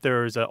about, but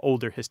there's an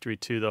older history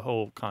to the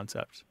whole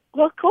concept.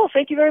 Well, cool.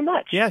 Thank you very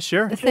much. Yeah,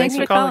 sure. Thanks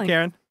for calling,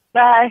 Karen.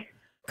 Bye.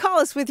 Call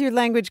us with your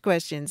language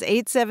questions,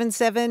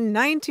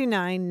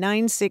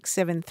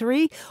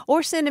 877-929-9673,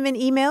 or send them an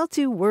email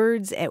to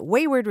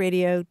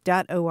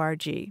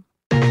words@waywardradio.org.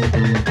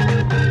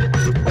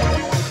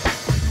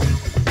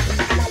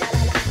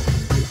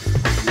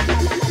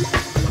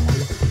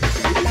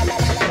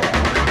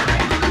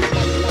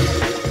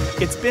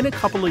 It's been a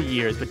couple of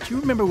years, but do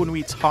you remember when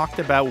we talked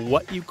about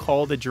what you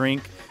call the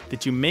drink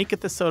that you make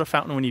at the soda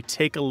fountain when you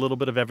take a little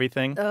bit of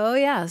everything? Oh,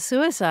 yeah.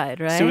 Suicide,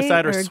 right?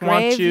 Suicide or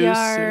swamp juice.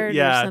 Or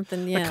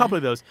something, yeah. A couple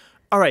of those.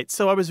 All right.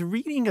 So I was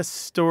reading a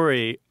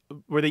story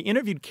where they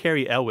interviewed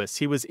Cary Elwes.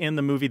 He was in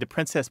the movie The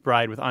Princess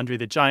Bride with Andre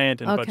the Giant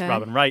and a bunch of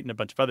Robin Wright and a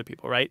bunch of other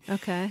people, right?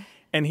 Okay.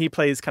 And he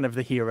plays kind of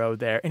the hero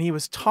there. And he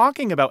was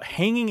talking about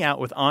hanging out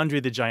with Andre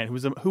the Giant,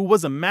 who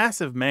was a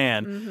massive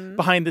man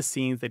behind the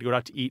scenes. They'd go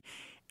out to eat.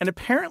 And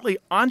apparently,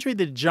 Andre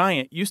the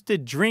Giant used to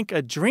drink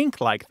a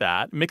drink like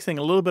that, mixing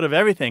a little bit of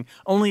everything,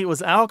 only it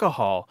was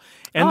alcohol.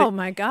 And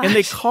my gosh. And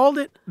they called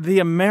it the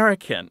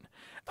American,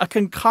 a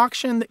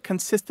concoction that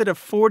consisted of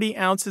 40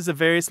 ounces of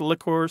various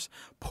liqueurs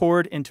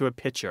poured into a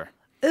pitcher.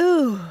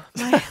 Ooh,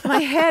 my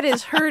head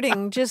is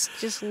hurting just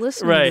listening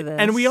to this.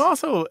 And we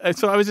also,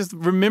 so I was just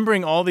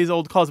remembering all these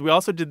old calls. We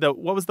also did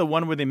what was the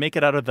one where they make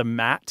it out of the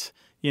mat?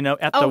 You know,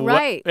 at the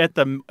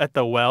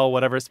well,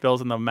 whatever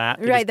spills in the mat.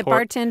 Right, the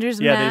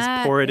bartender's mat. Yeah, they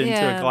just pour it into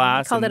a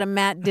glass. Called it a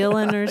Matt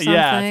Dillon or something.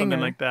 Yeah, something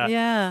like that.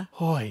 Yeah.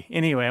 Hoy.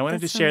 Anyway, I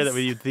wanted to share that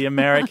with you. The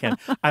American.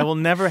 I will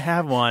never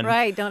have one.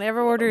 Right, don't ever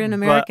order an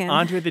American. But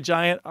Andre the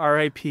Giant,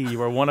 R.I.P. You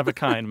are one of a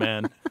kind,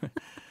 man.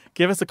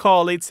 Give us a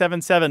call,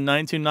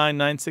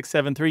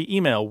 877-929-9673.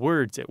 Email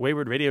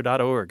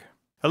words@waywardradio.org.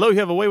 Hello, you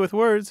have a way with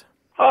words.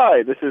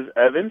 Hi, this is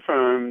Evan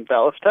from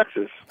Dallas,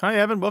 Texas. Hi,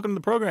 Evan. Welcome to the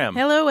program.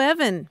 Hello,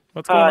 Evan.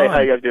 What's going on? Hi, how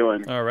you guys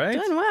doing? All right.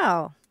 Doing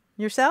well.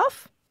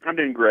 Yourself? I'm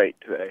doing great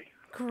today.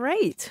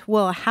 Great.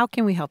 Well, how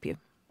can we help you?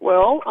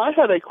 Well, I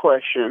had a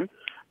question.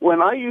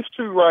 When I used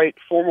to write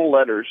formal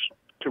letters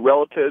to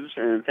relatives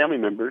and family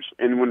members,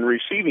 and when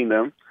receiving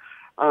them,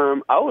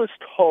 I was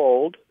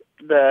told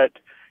that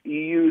you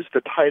use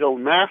the title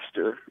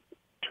master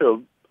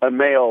to a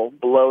male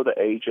below the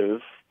age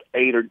of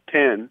 8 or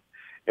 10,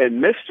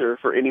 and Mr.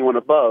 for anyone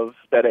above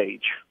that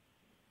age.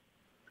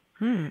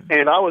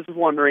 And I was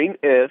wondering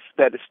if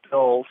that is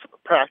still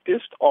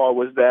practiced, or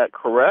was that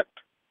correct?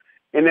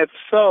 And if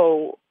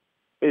so,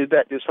 is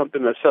that just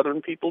something that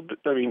Southern people do?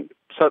 I mean,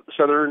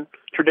 Southern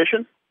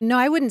tradition? No,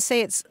 I wouldn't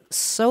say it's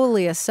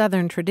solely a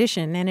Southern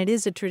tradition, and it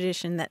is a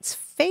tradition that's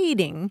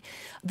fading.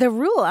 The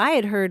rule I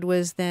had heard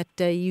was that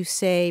you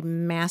say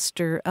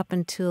master up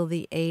until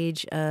the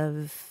age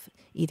of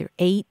either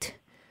 8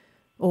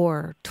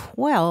 or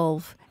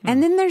 12,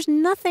 and then there's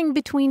nothing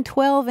between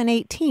 12 and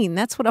 18.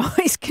 That's what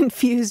always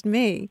confused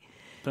me.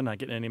 They're not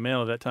getting any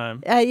mail at that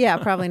time. Yeah,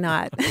 probably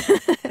not.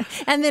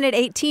 And then at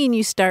 18,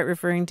 you start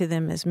referring to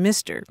them as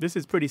Mr. This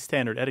is pretty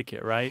standard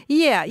etiquette, right?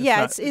 Yeah,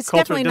 it's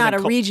definitely not a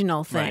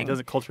regional thing. Right, it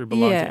doesn't culturally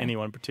belong to any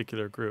one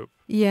particular group.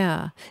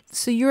 Yeah.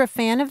 So you're a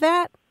fan of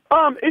that?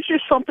 It's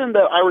just something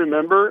that I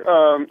remember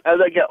as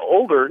I get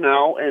older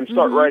now and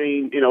start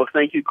writing,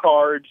 thank you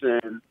cards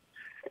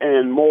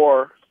and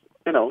more,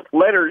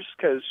 letters,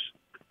 because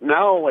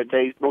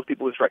nowadays most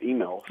people just write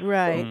emails.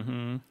 Right.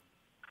 Mm-hmm.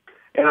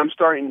 And I'm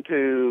starting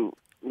to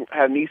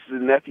have nieces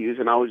and nephews,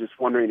 and I was just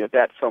wondering if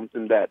that's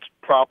something that's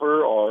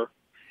proper or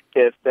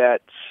if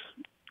that's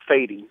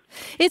fading.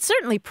 It's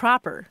certainly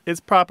proper.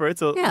 It's proper.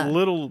 It's a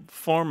little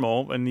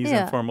formal in these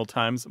informal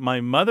times.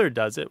 My mother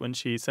does it when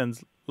she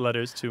sends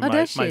letters to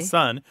my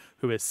son,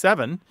 who is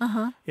 7.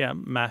 Yeah,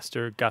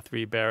 Master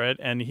Guthrie Barrett,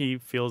 and he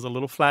feels a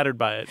little flattered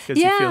by it because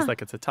he feels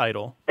like it's a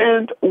title.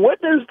 And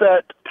what does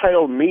that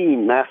title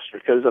mean, Master?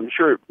 Because I'm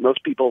sure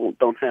most people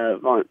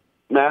aren't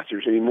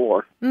masters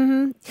anymore.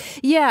 Mm-hmm.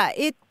 Yeah,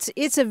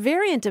 it's a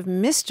variant of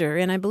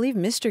Mr., and I believe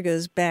Mr.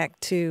 goes back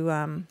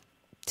to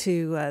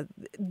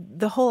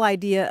the whole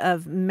idea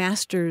of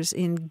masters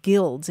in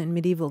guilds, in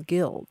medieval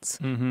guilds.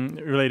 Mm-hmm.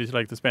 Related to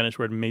like the Spanish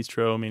word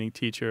maestro, meaning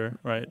teacher,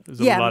 right?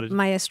 There's a lot of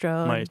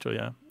maestro. Maestro,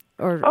 yeah.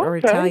 Or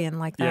Italian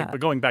like that. Yeah, but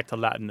going back to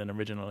Latin then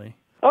originally.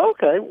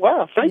 Okay,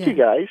 wow. Thank you,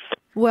 guys.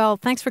 Well,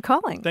 thanks for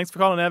calling. Thanks for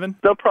calling, Evan.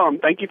 No problem.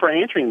 Thank you for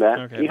answering that.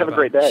 Okay, you have a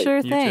great day. Sure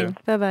You thing. too.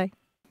 Bye-bye.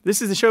 This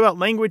is a show about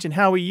language and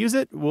how we use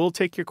it. We'll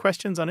take your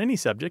questions on any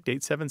subject,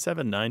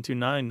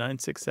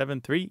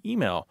 877-929-9673.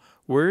 Email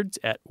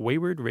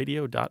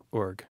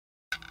words@waywardradio.org.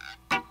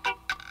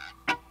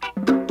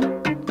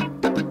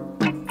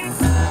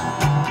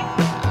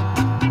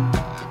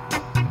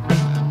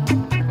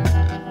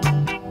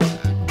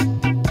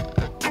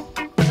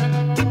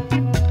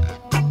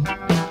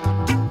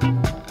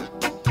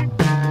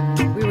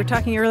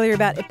 Talking earlier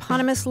about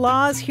eponymous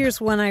laws. Here's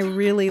one I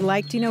really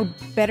liked. Do you know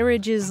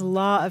Betteridge's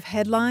Law of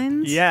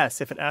Headlines? Yes.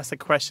 If it asks a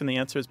question, the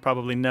answer is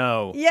probably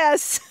no.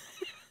 Yes.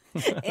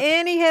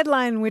 Any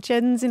headline which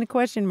ends in a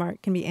question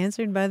mark can be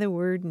answered by the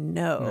word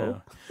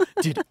no.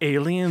 Did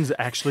aliens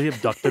actually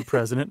abduct the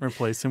president and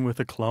replace him with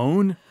a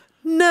clone?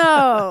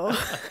 No.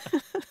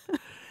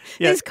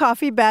 Is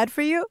coffee bad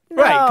for you?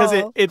 No. Right,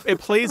 because it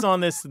plays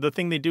on the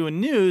thing they do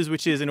in news,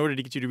 which is in order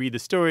to get you to read the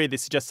story, they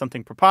suggest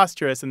something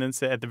preposterous and then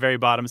say, at the very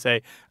bottom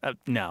say,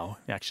 no.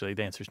 Actually,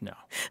 the answer is no.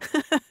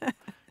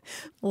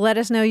 Let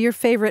us know your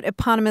favorite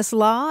eponymous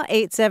law,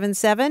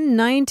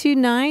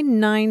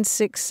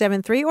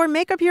 877-929-9673, or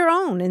make up your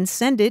own and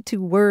send it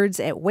to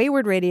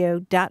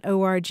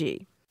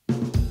words@waywardradio.org.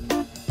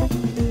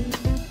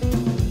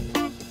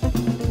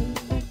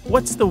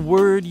 What's the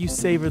word you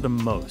savor the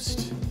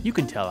most? You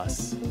can tell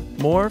us.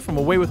 More from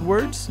A Way with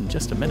Words in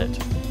just a minute.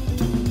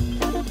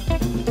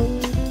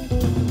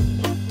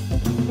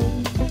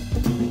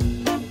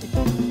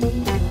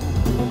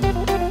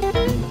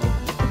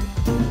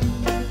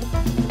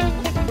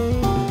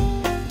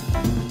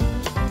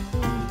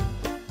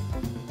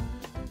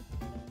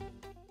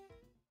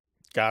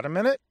 Got a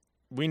minute?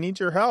 We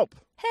need your help.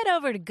 Head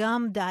over to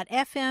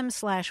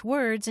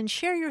gum.fm/words and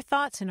share your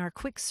thoughts in our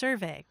quick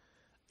survey.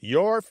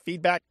 Your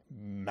feedback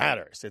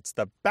matters. It's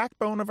the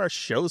backbone of our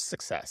show's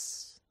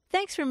success.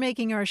 Thanks for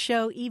making our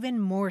show even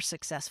more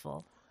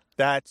successful.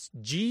 That's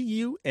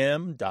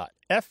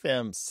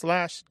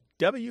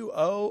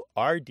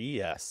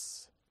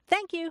gum.fm/WORDS.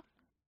 Thank you.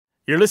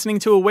 You're listening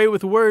to A Way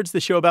with Words, the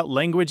show about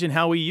language and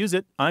how we use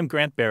it. I'm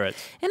Grant Barrett.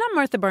 And I'm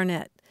Martha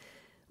Barnett.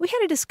 We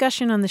had a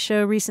discussion on the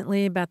show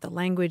recently about the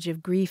language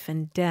of grief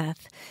and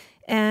death.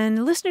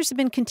 And listeners have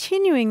been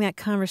continuing that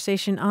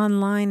conversation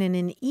online and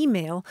in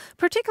email,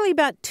 particularly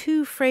about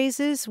 2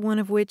 phrases, one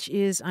of which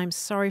is, I'm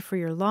sorry for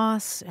your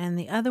loss, and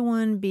the other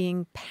one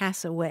being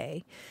pass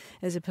away,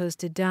 as opposed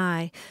to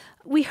die.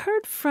 We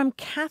heard from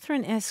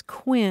Catherine S.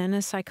 Quinn,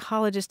 a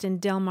psychologist in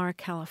Del Mar,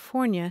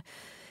 California.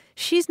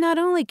 She's not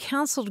only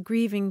counseled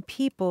grieving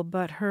people,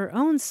 but her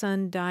own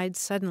son died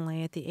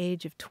suddenly at the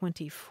age of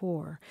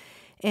 24.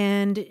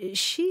 And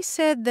she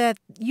said that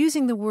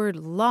using the word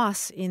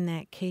loss in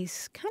that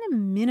case kind of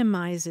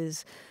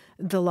minimizes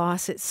the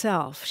loss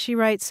itself. She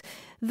writes,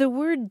 the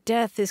word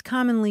death is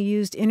commonly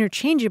used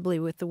interchangeably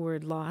with the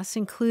word loss,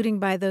 including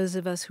by those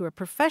of us who are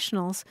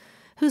professionals,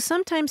 who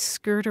sometimes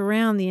skirt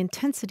around the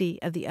intensity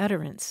of the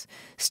utterance.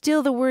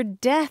 Still, the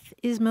word death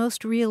is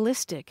most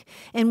realistic,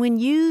 and when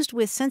used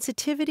with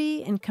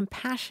sensitivity and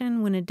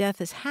compassion when a death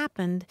has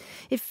happened,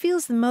 it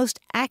feels the most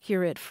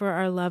accurate for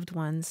our loved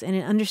ones and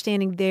in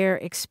understanding their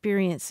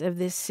experience of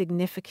this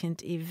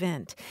significant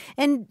event.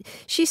 And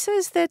she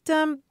says that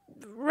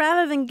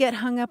rather than get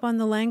hung up on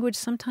the language,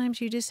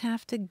 sometimes you just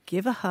have to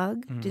give a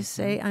hug, just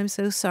say, I'm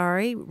so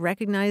sorry,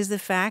 recognize the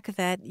fact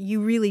that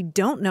you really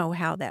don't know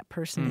how that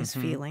person is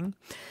feeling.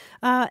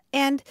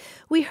 And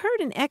we heard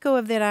an echo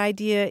of that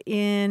idea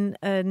in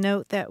a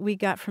note that we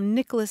got from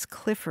Nicholas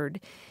Clifford.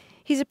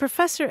 He's a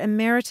professor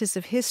emeritus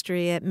of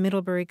history at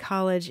Middlebury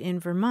College in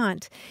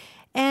Vermont,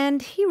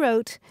 and he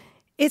wrote,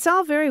 "It's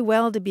all very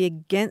well to be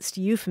against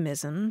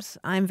euphemisms.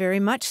 I'm very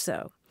much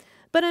so.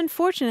 But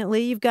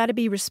unfortunately, you've got to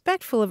be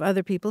respectful of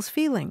other people's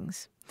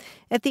feelings.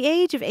 At the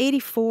age of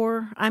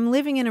 84, I'm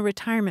living in a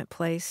retirement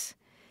place,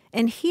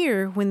 and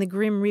here, when the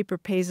Grim Reaper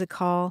pays a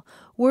call,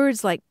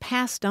 words like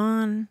passed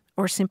on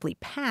or simply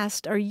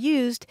past are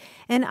used,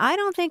 and I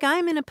don't think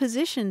I'm in a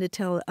position to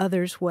tell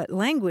others what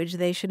language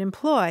they should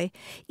employ,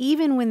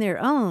 even when their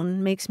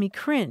own makes me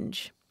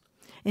cringe."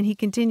 And he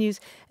continues,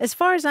 "As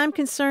far as I'm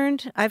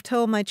concerned, I've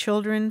told my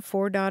children,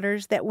 4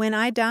 daughters, that when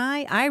I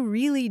die, I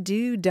really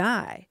do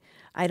die.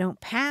 I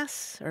don't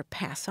pass or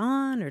pass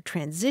on or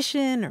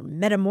transition or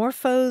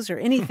metamorphose or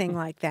anything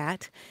like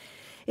that.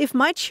 If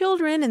my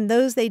children and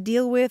those they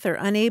deal with are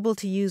unable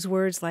to use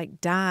words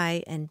like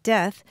die and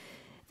death,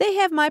 they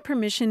have my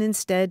permission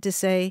instead to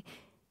say,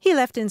 he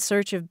left in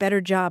search of better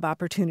job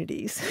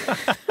opportunities."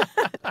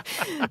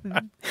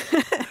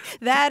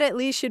 That at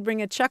least should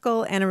bring a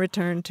chuckle and a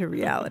return to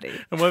reality.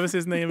 And what was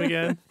his name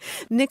again?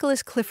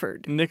 Nicholas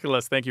Clifford.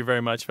 Nicholas, thank you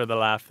very much for the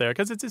laugh there,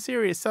 because it's a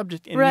serious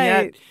subject, and Right.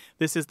 yet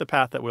this is the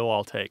path that we'll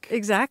all take.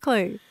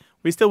 Exactly.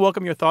 We still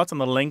welcome your thoughts on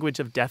the language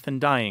of death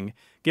and dying.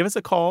 Give us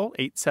a call,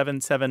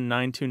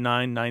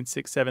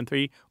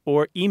 877-929-9673,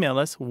 or email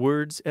us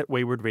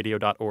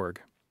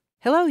words@waywardradio.org.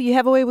 Hello, you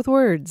have a way with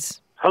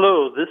words.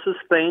 Hello, this is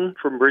Thane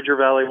from Bridger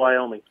Valley,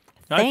 Wyoming.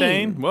 Hi,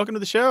 Thane. Welcome to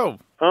the show.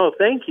 Oh,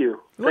 thank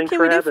you. What Thanks can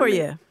for we do having for me.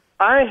 you?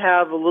 I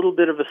have a little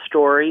bit of a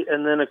story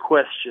and then a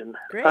question.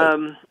 Great.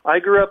 I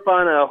grew up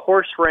on a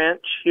horse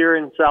ranch here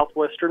in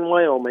southwestern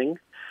Wyoming,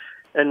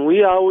 and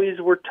we always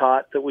were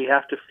taught that we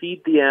have to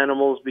feed the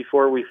animals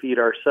before we feed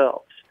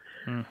ourselves.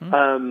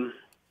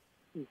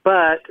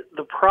 But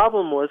the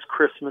problem was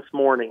Christmas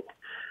morning.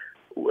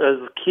 As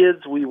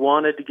kids, we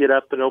wanted to get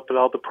up and open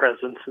all the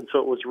presents, and so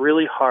it was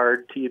really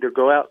hard to either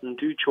go out and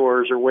do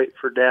chores or wait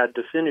for Dad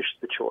to finish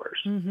the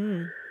chores.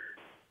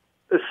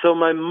 So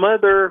my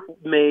mother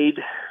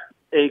made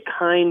a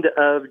kind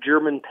of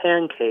German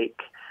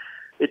pancake.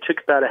 It took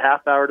about a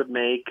half hour to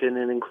make, and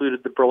it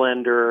included the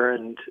blender,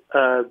 and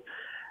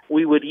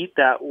we would eat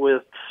that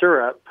with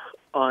syrup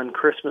on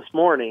Christmas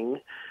morning,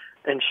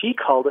 and she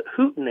called it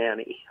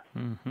Hootenanny.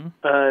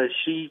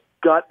 She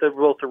got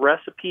both the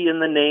recipe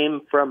and the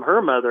name from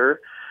her mother,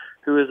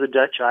 who is a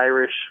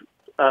Dutch-Irish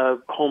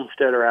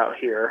homesteader out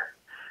here.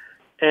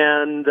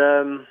 And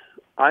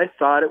I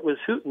thought it was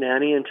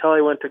Hootenanny until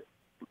I went to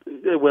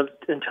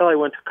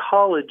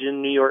college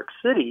in New York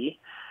City,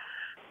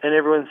 and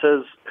everyone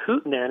says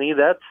Hootenanny,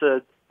 that's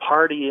a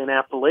party in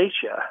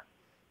Appalachia.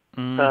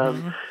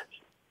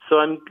 So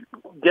I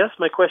guess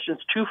my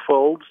question's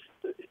twofold.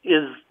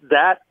 Is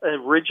that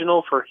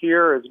original for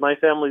here? Is my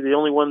family the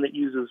only one that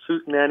uses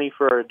Hootenanny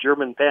for a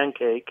German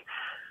pancake?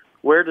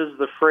 Where does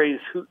the phrase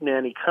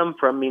Hootenanny come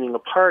from, meaning a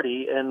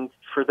party? And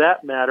for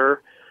that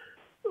matter,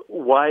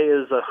 why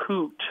is a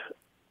hoot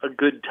a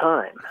good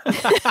time?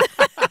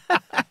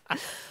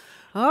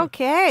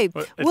 Okay.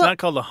 It's not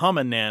called a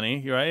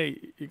humananny, right?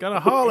 You got to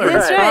holler.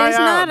 That's right. It's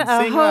not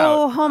a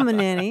whole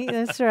homonanny.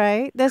 That's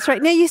right. That's right.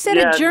 Now, you said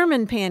a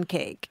German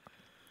pancake.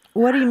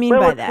 What do you mean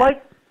by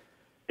that?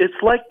 It's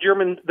like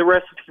the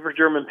recipe for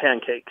German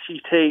pancakes.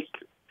 You take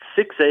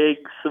 6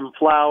 eggs, some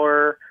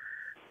flour,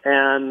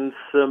 and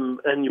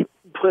you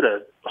put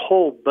a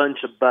whole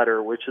bunch of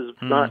butter, which is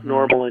not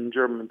normal in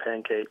German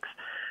pancakes.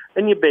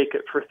 And you bake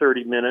it for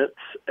 30 minutes,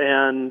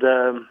 and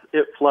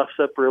it fluffs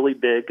up really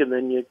big, and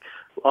then you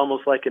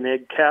almost like an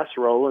egg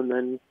casserole, and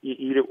then you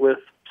eat it with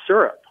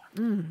syrup.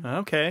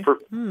 Okay.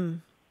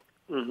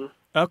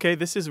 Okay,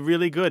 this is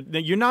really good. Now,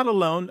 you're not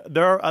alone.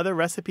 There are other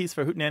recipes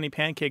for Hootenanny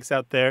pancakes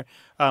out there.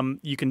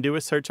 You can do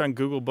a search on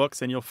Google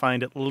Books, and you'll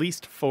find at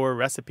least 4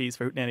 recipes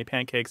for Hootenanny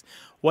pancakes.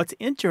 What's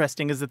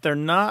interesting is that they're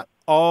not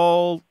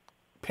all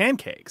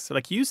pancakes.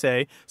 Like you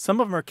say, some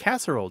of them are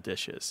casserole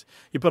dishes.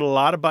 You put a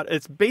lot of butter.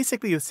 It's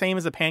basically the same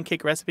as a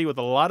pancake recipe with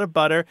a lot of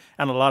butter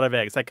and a lot of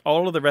eggs. Like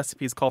all of the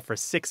recipes call for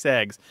 6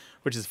 eggs,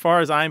 which as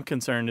far as I'm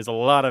concerned is a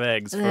lot of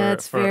eggs for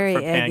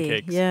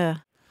pancakes. Eggy. Yeah.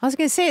 I was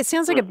going to say, it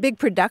sounds like a big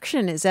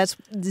production. Is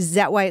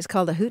that why it's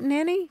called a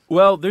Hootenanny?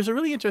 Well, there's a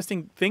really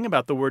interesting thing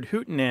about the word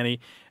Hootenanny.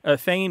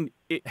 Thane,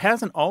 it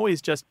hasn't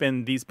always just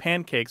been these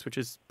pancakes, which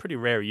is pretty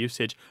rare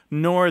usage,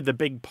 nor the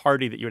big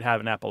party that you would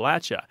have in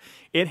Appalachia.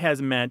 It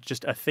has meant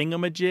just a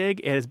thingamajig.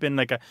 It has been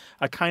like a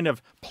kind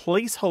of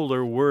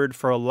placeholder word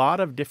for a lot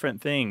of different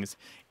things.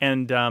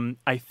 And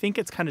I think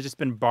it's kind of just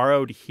been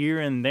borrowed here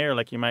and there,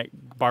 like you might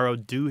borrow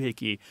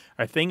doohickey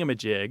or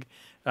thingamajig,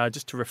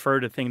 just to refer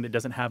to a thing that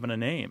doesn't have a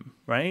name,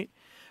 right?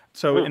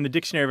 So in the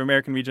Dictionary of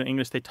American Regional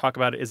English, they talk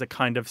about it as a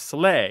kind of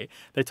sleigh.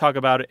 They talk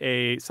about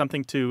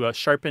something to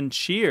sharpen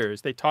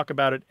shears. They talk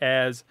about it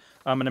as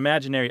an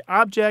imaginary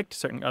object,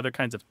 certain other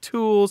kinds of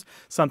tools,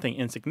 something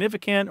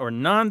insignificant or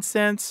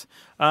nonsense,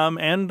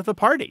 and the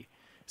party.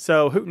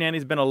 So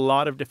Hootenanny's been a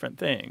lot of different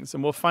things.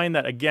 And we'll find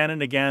that again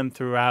and again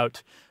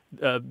throughout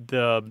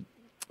the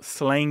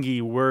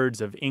slangy words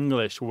of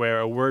English, where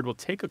a word will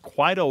take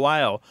quite a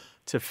while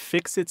to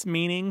fix its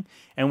meaning.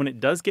 And when it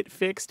does get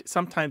fixed,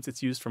 sometimes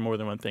it's used for more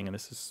than one thing. And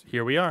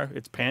here we are.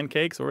 It's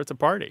pancakes or it's a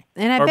party.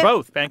 Or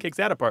both, pancakes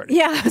at a party.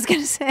 Yeah, I was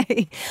going to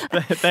say.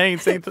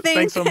 Thanks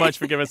so much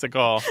for giving us a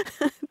call.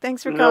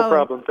 Thanks for calling. No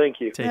problem.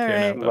 Thank you. Take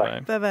care now.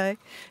 Bye-bye. Bye-bye.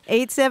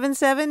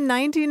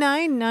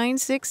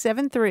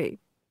 877-929-9673.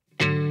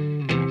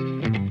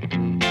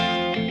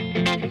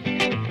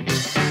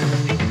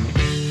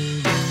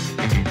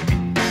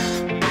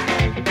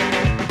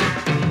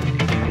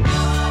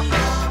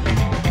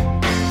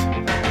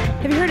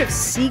 Of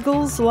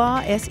Siegel's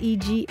Law,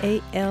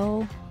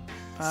 S-E-G-A-L.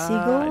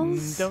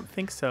 Siegel's? I don't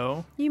think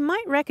so. You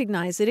might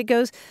recognize it. It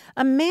goes,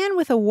 a man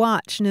with a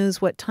watch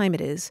knows what time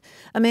it is.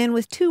 A man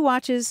with two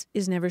watches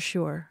is never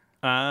sure.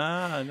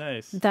 Ah,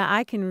 nice. That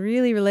I can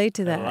really relate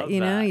to that. I love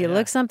you know, that, you yeah.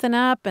 look something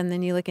up and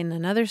then you look in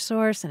another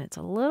source and it's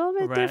a little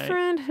bit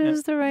different.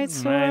 Who's the right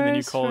source? Right, and then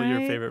you call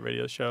your favorite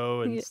radio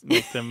show and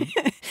make them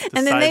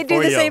and then they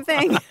do the same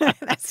thing.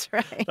 That's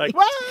right. Like,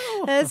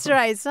 wow! That's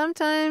right.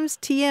 Sometimes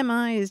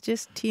TMI is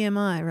just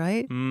TMI,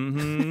 right?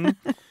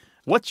 Mm-hmm.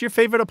 What's your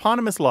favorite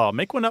eponymous law?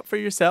 Make one up for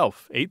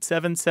yourself.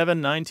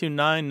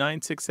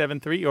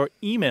 877-929-9673 or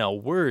email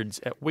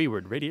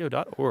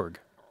words@waywardradio.org.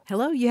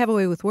 Hello, you have a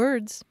way with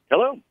words.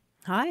 Hello.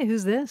 Hi,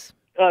 who's this?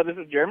 This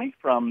is Jeremy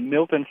from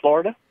Milton,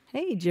 Florida.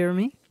 Hey,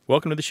 Jeremy.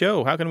 Welcome to the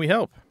show. How can we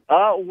help?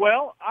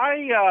 Well,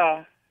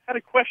 I had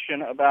a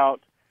question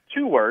about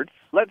two words.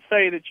 Let's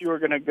say that you were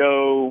going to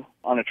go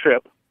on a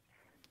trip,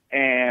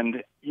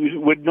 and you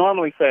would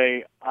normally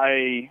say,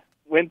 I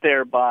went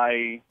there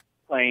by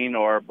plane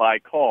or by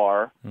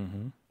car,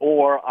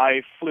 or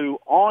I flew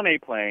on a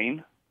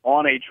plane,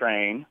 on a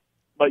train,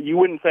 but you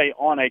wouldn't say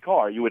on a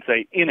car. You would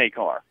say in a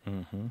car.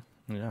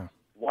 Yeah.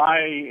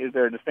 Why is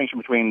there a distinction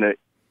between the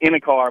in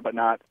a car but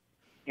not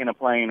in a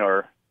plane,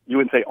 or you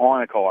wouldn't say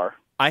on a car?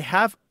 I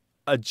have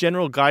a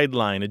general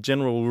guideline, a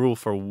general rule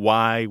for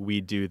why we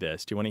do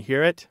this. Do you want to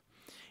hear it?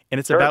 And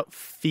it's about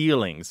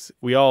feelings.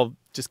 We all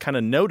just kind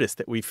of notice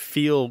that we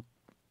feel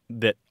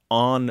that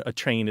on a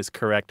train is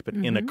correct, but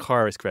in a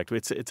car is correct.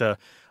 It's a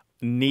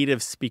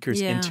native speaker's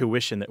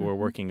intuition that we're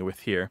working with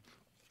here.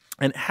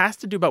 And it has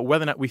to do about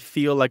whether or not we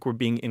feel like we're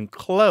being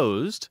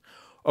enclosed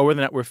or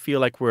whether or not we feel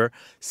like we're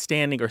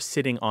standing or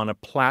sitting on a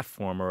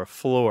platform or a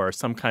floor or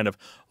some kind of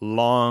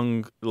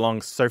long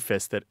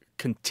surface that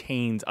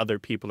contains other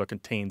people or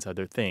contains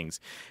other things.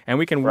 And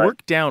we can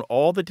work down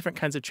all the different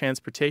kinds of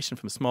transportation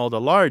from small to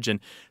large and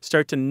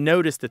start to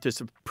notice that there's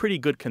a pretty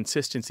good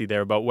consistency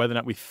there about whether or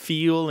not we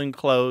feel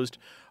enclosed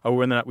or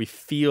whether or not we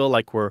feel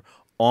like we're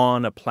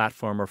on a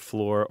platform or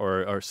floor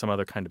or some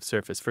other kind of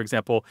surface. For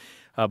example,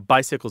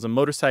 bicycles and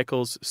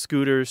motorcycles,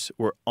 scooters,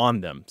 we're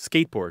on them.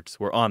 Skateboards,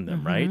 we're on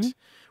them, right?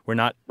 We're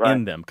not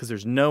in them because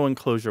there's no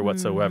enclosure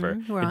whatsoever.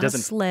 We're on a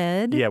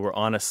sled. Yeah, we're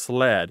on a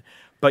sled.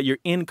 But you're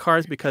in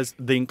cars because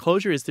the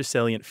enclosure is their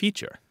salient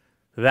feature.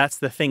 That's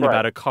the thing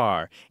about a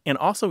car. And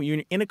also,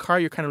 you're in a car,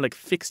 you're kind of like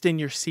fixed in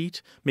your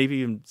seat, maybe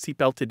even seat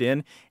belted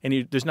in,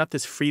 and there's not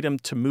this freedom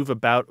to move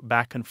about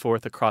back and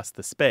forth across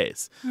the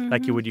space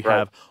like you would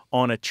have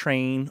on a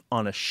train,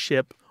 on a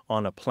ship,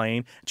 on a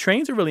plane.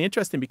 Trains are really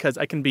interesting because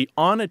I can be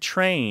on a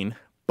train,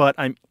 but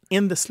I'm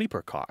in the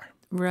sleeper car.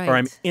 Right. Or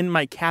I'm in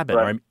my cabin,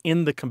 or I'm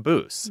in the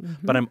caboose,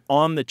 but I'm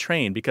on the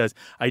train because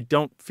I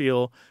don't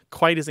feel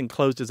quite as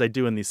enclosed as I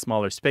do in these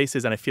smaller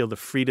spaces, and I feel the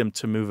freedom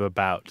to move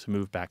about, to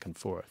move back and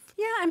forth.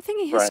 Yeah, I'm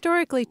thinking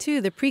historically,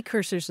 too, the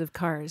precursors of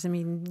cars. I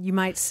mean, you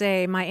might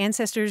say my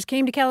ancestors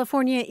came to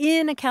California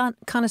in a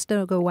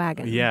Conestoga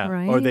wagon. Yeah,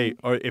 right?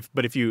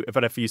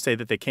 If you say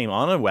that they came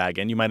on a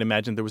wagon, you might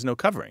imagine there was no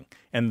covering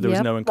and there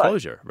was no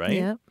enclosure, right?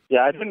 Yep.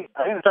 Yeah, I didn't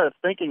start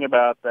thinking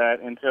about that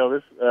until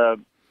this.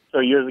 So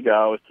years ago,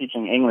 I was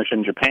teaching English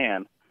in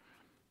Japan,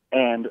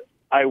 and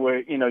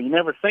you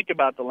never think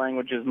about the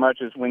language as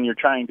much as when you're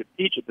trying to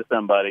teach it to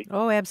somebody.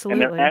 Oh,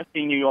 absolutely. And they're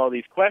asking you all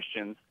these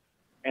questions,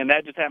 and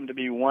that just happened to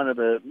be one of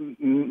the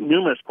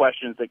numerous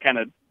questions that kind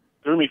of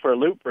threw me for a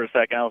loop for a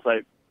second. I was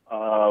like,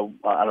 I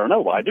don't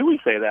know. Why do we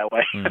say that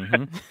way?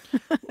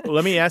 Well,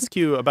 let me ask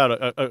you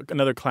about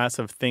another class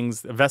of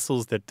things,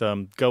 vessels that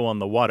go on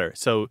the water.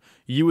 So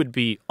you would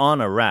be on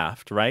a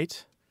raft,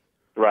 right?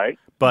 Right.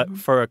 But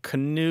for a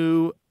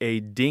canoe, a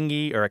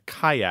dinghy, or a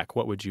kayak,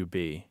 what would you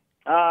be?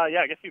 I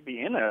guess you'd be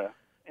in a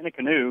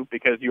canoe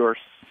because you're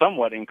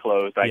somewhat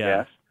enclosed, I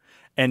guess.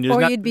 And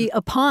you'd be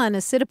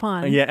sit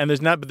upon. Yeah, and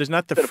there's not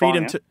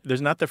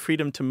the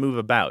freedom to move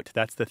about.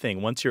 That's the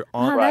thing. Once you're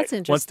on, that's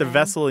interesting. Once the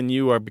vessel and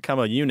you become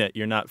a unit,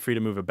 you're not free to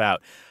move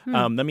about.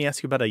 Let me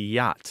ask you about a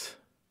yacht.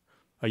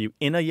 Are you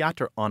in a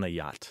yacht or on a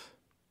yacht?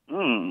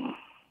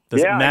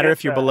 Does it matter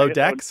if you're below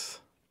decks?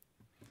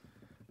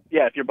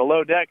 Yeah, if you're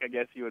below deck, I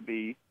guess you would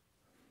be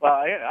Well,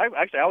 I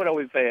would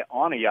always say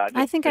on a yacht.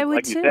 I think I would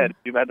like too. You said, if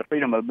you've had the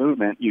freedom of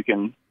movement, you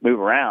can move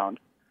around.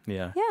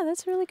 Yeah. Yeah,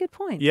 that's a really good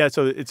point. Yeah,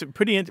 so it's a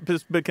pretty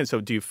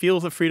so do you feel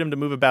the freedom to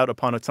move about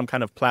upon some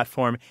kind of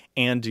platform,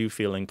 and do you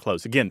feel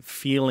enclosed? Again,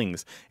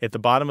 feelings. At the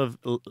bottom of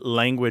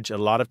language a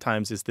lot of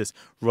times is this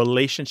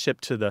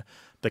relationship to the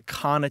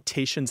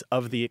connotations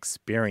of the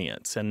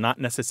experience, and not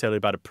necessarily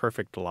about a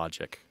perfect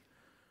logic.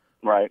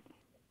 Right.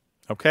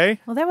 Okay?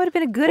 Well, that would have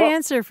been a good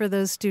answer for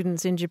those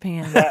students in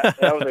Japan. That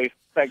was a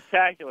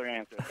spectacular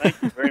answer.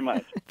 Thank you very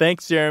much.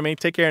 Thanks, Jeremy.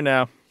 Take care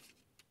now.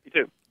 You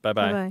too.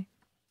 Bye-bye. Bye-bye.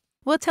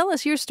 Well, tell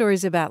us your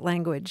stories about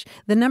language.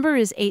 The number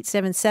is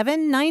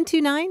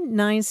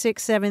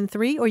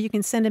 877-929-9673, or you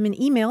can send them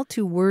an email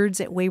to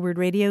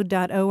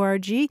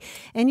words@waywardradio.org.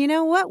 And you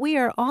know what? We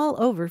are all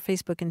over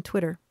Facebook and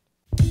Twitter.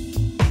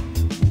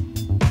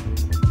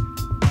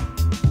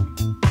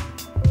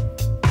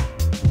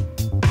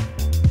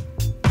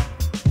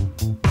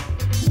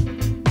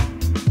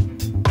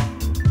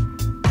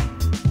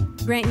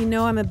 Grant, you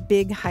know I'm a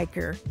big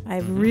hiker.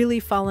 I've really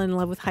fallen in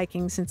love with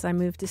hiking since I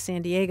moved to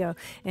San Diego.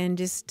 And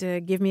just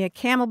give me a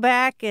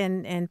camelback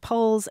and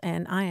poles,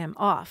 and I am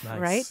off, Nice.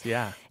 right?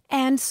 Yeah.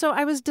 And so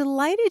I was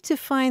delighted to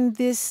find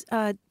this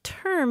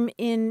term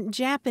in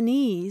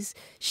Japanese,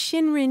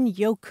 Shinrin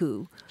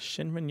Yoku.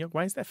 Shinrin Yoku.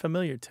 Why is that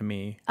familiar to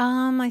me?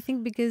 I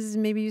think because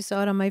maybe you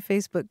saw it on my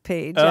Facebook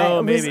page. Oh,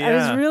 I maybe, was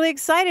yeah. really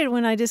excited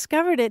when I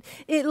discovered it.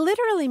 It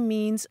literally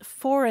means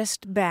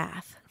forest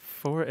bath.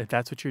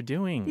 That's what you're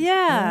doing.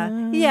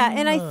 Yeah, yeah.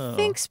 And I Oh.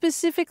 think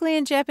specifically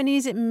in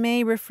Japanese, it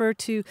may refer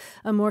to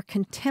a more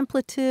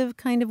contemplative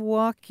kind of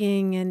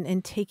walking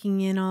and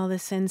taking in all the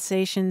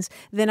sensations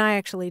than I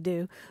actually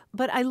do.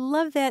 But I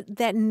love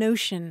that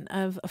notion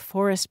of a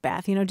forest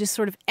bath, just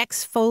sort of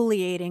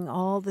exfoliating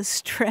all the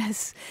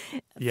stress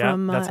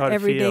from that's how it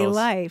everyday feels.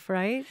 life,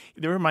 right?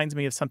 It reminds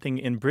me of something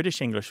in British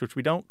English, which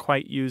we don't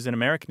quite use in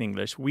American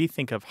English. We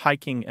think of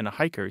hiking and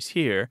hikers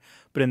here,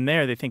 but in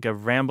there they think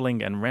of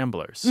rambling and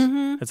ramblers.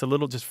 Mm-hmm. It's a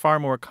little just far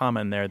more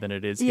common there than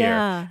it is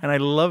Yeah. here. And I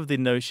love the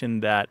notion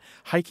that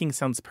hiking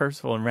sounds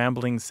personal and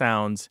rambling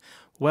sounds,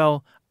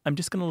 well, I'm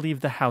just going to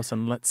leave the house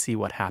and let's see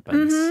what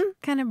happens. Mm-hmm.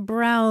 Kind of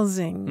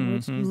browsing.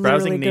 Which Browsing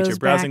literally nature, goes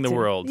browsing back the to-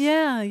 world.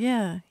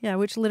 Yeah,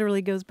 which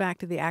literally goes back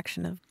to the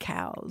action of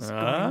cows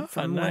going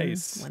from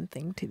nice. one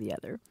thing to the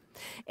other.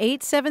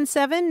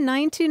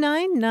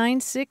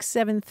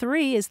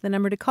 877-929-9673 is the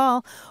number to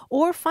call,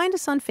 or find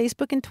us on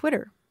Facebook and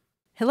Twitter.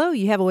 Hello,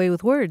 you have a way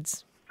with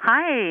words.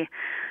 Hi.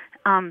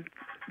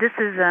 This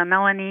is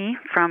Melanie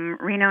from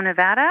Reno,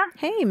 Nevada.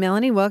 Hey,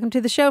 Melanie, welcome to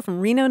the show from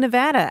Reno,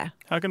 Nevada.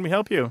 How can we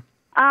help you?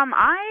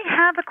 I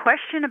have a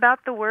question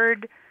about the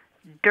word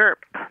derp.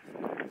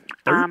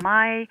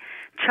 My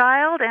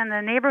child and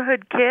the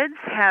neighborhood kids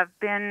have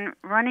been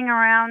running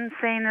around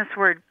saying this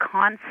word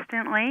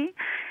constantly.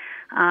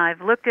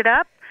 I've looked it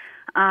up,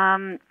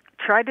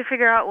 tried to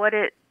figure out what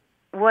it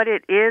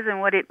is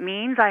and what it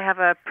means. I have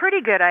a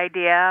pretty good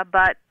idea,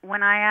 but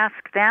when I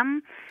ask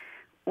them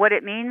what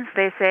it means,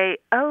 they say,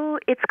 "Oh,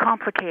 it's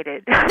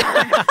complicated."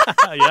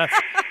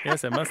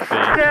 Yes, it must be.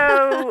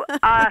 So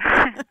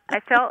I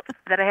felt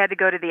that I had to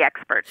go to the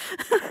experts.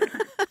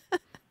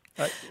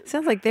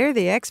 Sounds like they're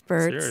the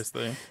experts.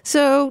 Seriously.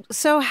 So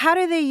how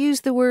do they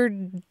use the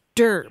word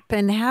derp,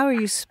 and how are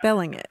you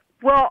spelling it?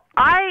 Well,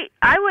 I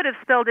would have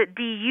spelled it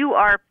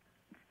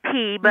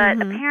D-U-R-P, but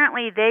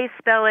apparently they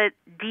spell it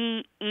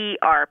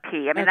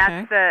D-E-R-P. I mean,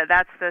 Okay.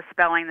 that's the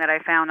spelling that I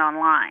found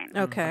online.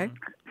 Okay.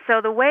 So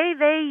the way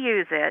they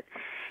use it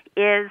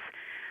is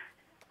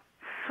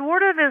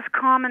sort of as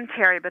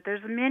commentary, but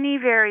there's many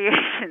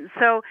variations.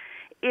 So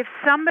if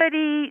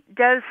somebody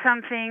does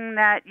something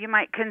that you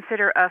might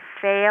consider a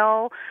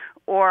fail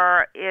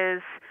or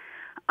is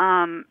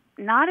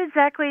not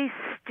exactly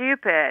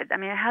stupid, I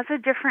mean, it has a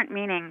different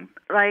meaning.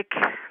 Like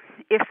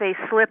if they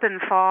slip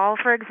and fall,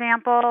 for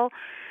example,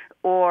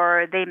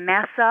 or they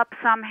mess up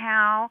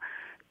somehow,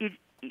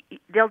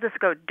 they'll just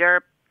go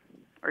derp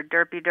or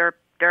derpy derp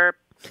derp.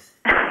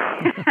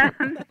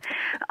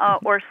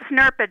 Or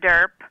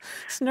snurp-a-derp.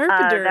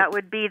 Snurp-a-derp. That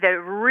would be the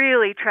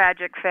really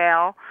tragic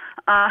fail.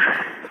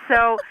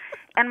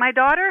 And my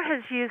daughter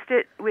has used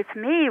it with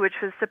me,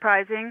 which was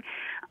surprising.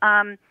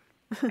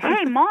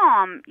 Hey,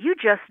 Mom, you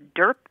just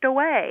derped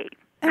away.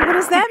 And what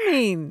does that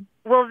mean?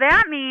 Well,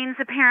 that means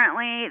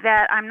apparently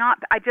that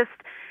I just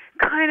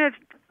kind of,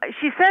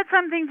 she said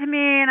something to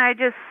me and I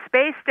just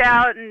spaced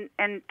out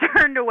and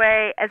turned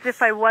away as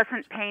if I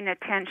wasn't paying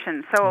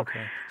attention. So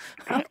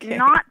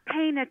not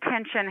paying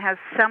attention has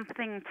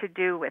something to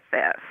do with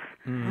this.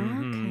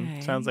 Mm-hmm.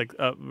 Okay. Sounds like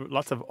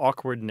lots of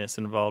awkwardness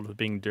involved with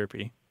being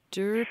derpy.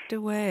 Derped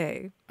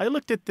away. I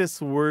looked at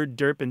this word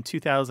derp in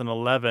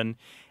 2011,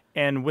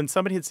 and when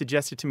somebody had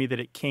suggested to me that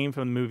it came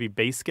from the movie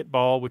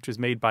Basketball, which was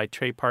made by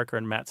Trey Parker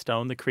and Matt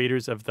Stone, the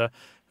creators of the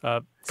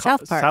South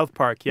Park. South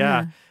Park,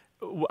 yeah.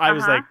 I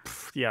was like,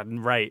 yeah,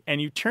 right.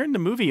 And you turn the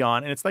movie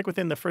on, and it's like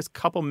within the first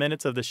couple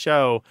minutes of the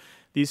show,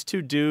 these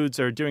two dudes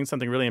are doing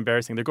something really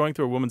embarrassing. They're going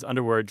through a woman's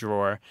underwear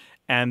drawer,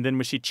 and then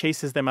when she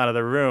chases them out of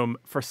the room,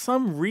 for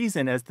some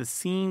reason, as the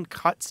scene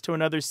cuts to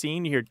another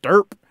scene, you hear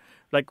derp,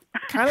 like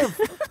kind of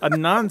a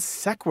non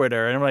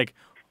sequitur. And I'm like,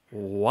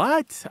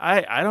 what?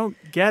 I don't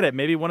get it.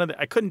 Maybe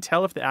I couldn't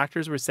tell if the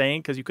actors were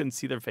saying because you couldn't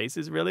see their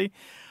faces really.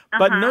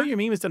 But Know Your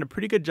Meme has done a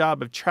pretty good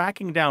job of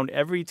tracking down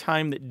every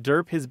time that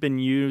derp has been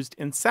used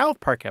in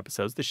South Park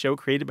episodes, the show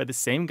created by the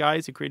same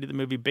guys who created the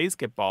movie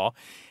Basketball.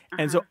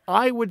 And so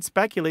I would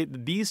speculate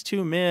that these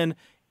two men,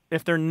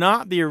 if they're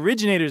not the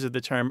originators of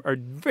the term, are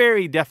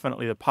very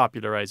definitely the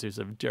popularizers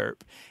of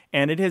derp.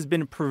 And it has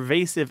been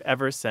pervasive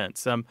ever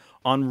since. On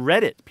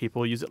Reddit,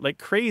 people use it like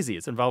crazy.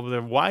 It's involved with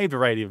a wide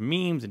variety of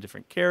memes and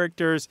different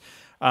characters.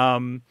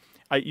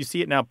 You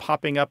see it now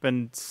popping up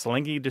in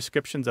slangy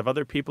descriptions of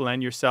other people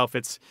and yourself.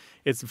 It's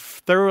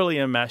thoroughly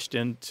enmeshed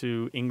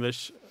into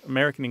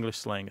American English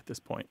slang at this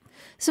point.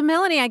 So,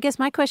 Melanie, I guess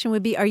my question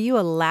would be, are you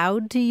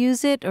allowed to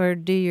use it, or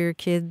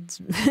does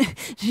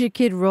your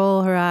kid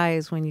roll her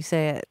eyes when you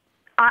say it?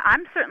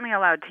 I'm certainly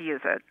allowed to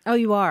use it. Oh,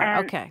 you are?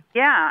 And, okay.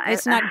 Yeah.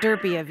 It's not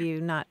derpy of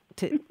you not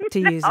to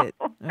use it.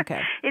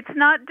 Okay. It's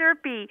not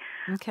derpy.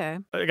 Okay.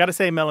 I got to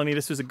say, Melanie,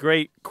 this was a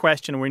great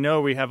question. We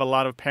know we have a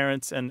lot of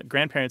parents and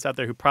grandparents out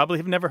there who probably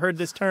have never heard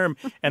this term,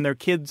 and their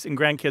kids and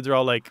grandkids are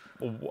all like,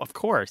 well, of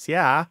course,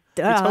 yeah.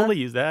 Duh. We totally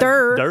use that.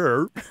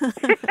 Derp.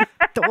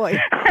 Derp.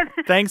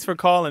 Thanks for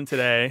calling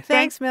today.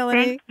 Thanks,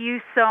 Melanie. Thank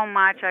you so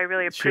much. I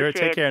really appreciate it.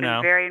 Sure, take care It's been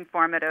now. very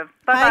informative.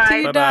 Bye-bye. Bye to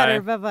your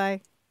daughter.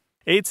 Bye-bye.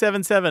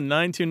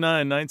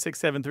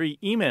 877-929-9673.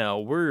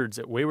 Email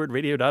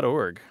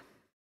words@waywardradio.org.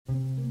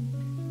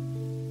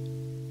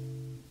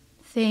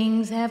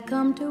 Things have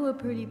come to a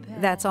pretty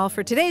pass. That's all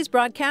for today's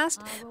broadcast,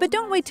 but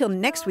don't wait till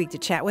next week to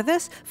chat with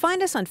us.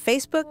 Find us on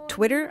Facebook,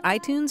 Twitter,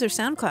 iTunes, or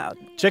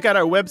SoundCloud. Check out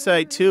our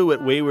website, too, at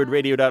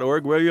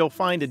waywardradio.org, where you'll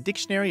find a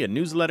dictionary, a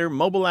newsletter,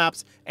 mobile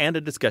apps, and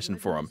a discussion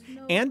forum.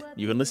 And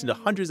you can listen to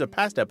hundreds of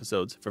past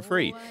episodes for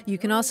free. You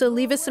can also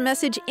leave us a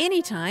message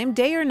anytime,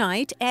 day or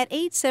night, at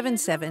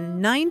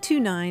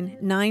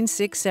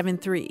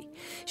 877-929-9673.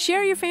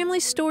 Share your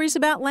family's stories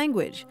about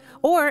language,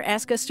 or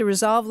ask us to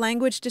resolve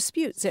language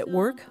disputes at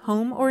work,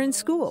 home, or in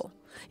school.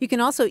 You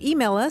can also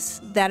email us.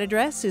 That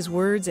address is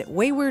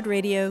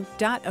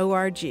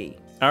words@waywardradio.org.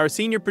 Our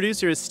senior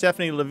producer is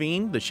Stephanie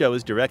Levine. The show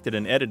is directed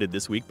and edited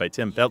this week by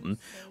Tim Felton.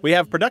 We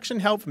have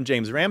production help from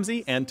James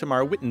Ramsey and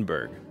Tamar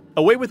Wittenberg.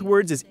 Away with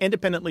Words is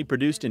independently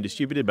produced and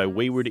distributed by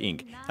Wayward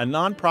Inc., a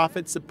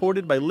nonprofit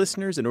supported by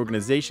listeners and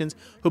organizations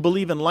who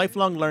believe in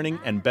lifelong learning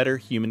and better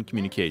human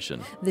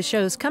communication. The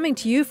show's coming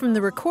to you from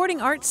the Recording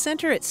Arts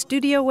Center at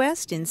Studio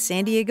West in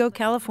San Diego,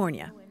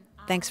 California.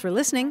 Thanks for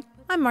listening.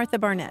 I'm Martha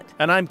Barnett.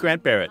 And I'm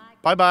Grant Barrett.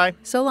 Bye-bye.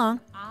 So long.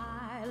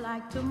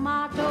 Like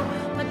tomato,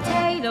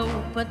 potato,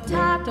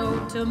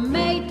 potato,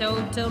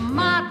 tomato,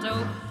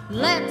 tomato.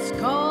 Let's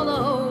call the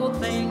whole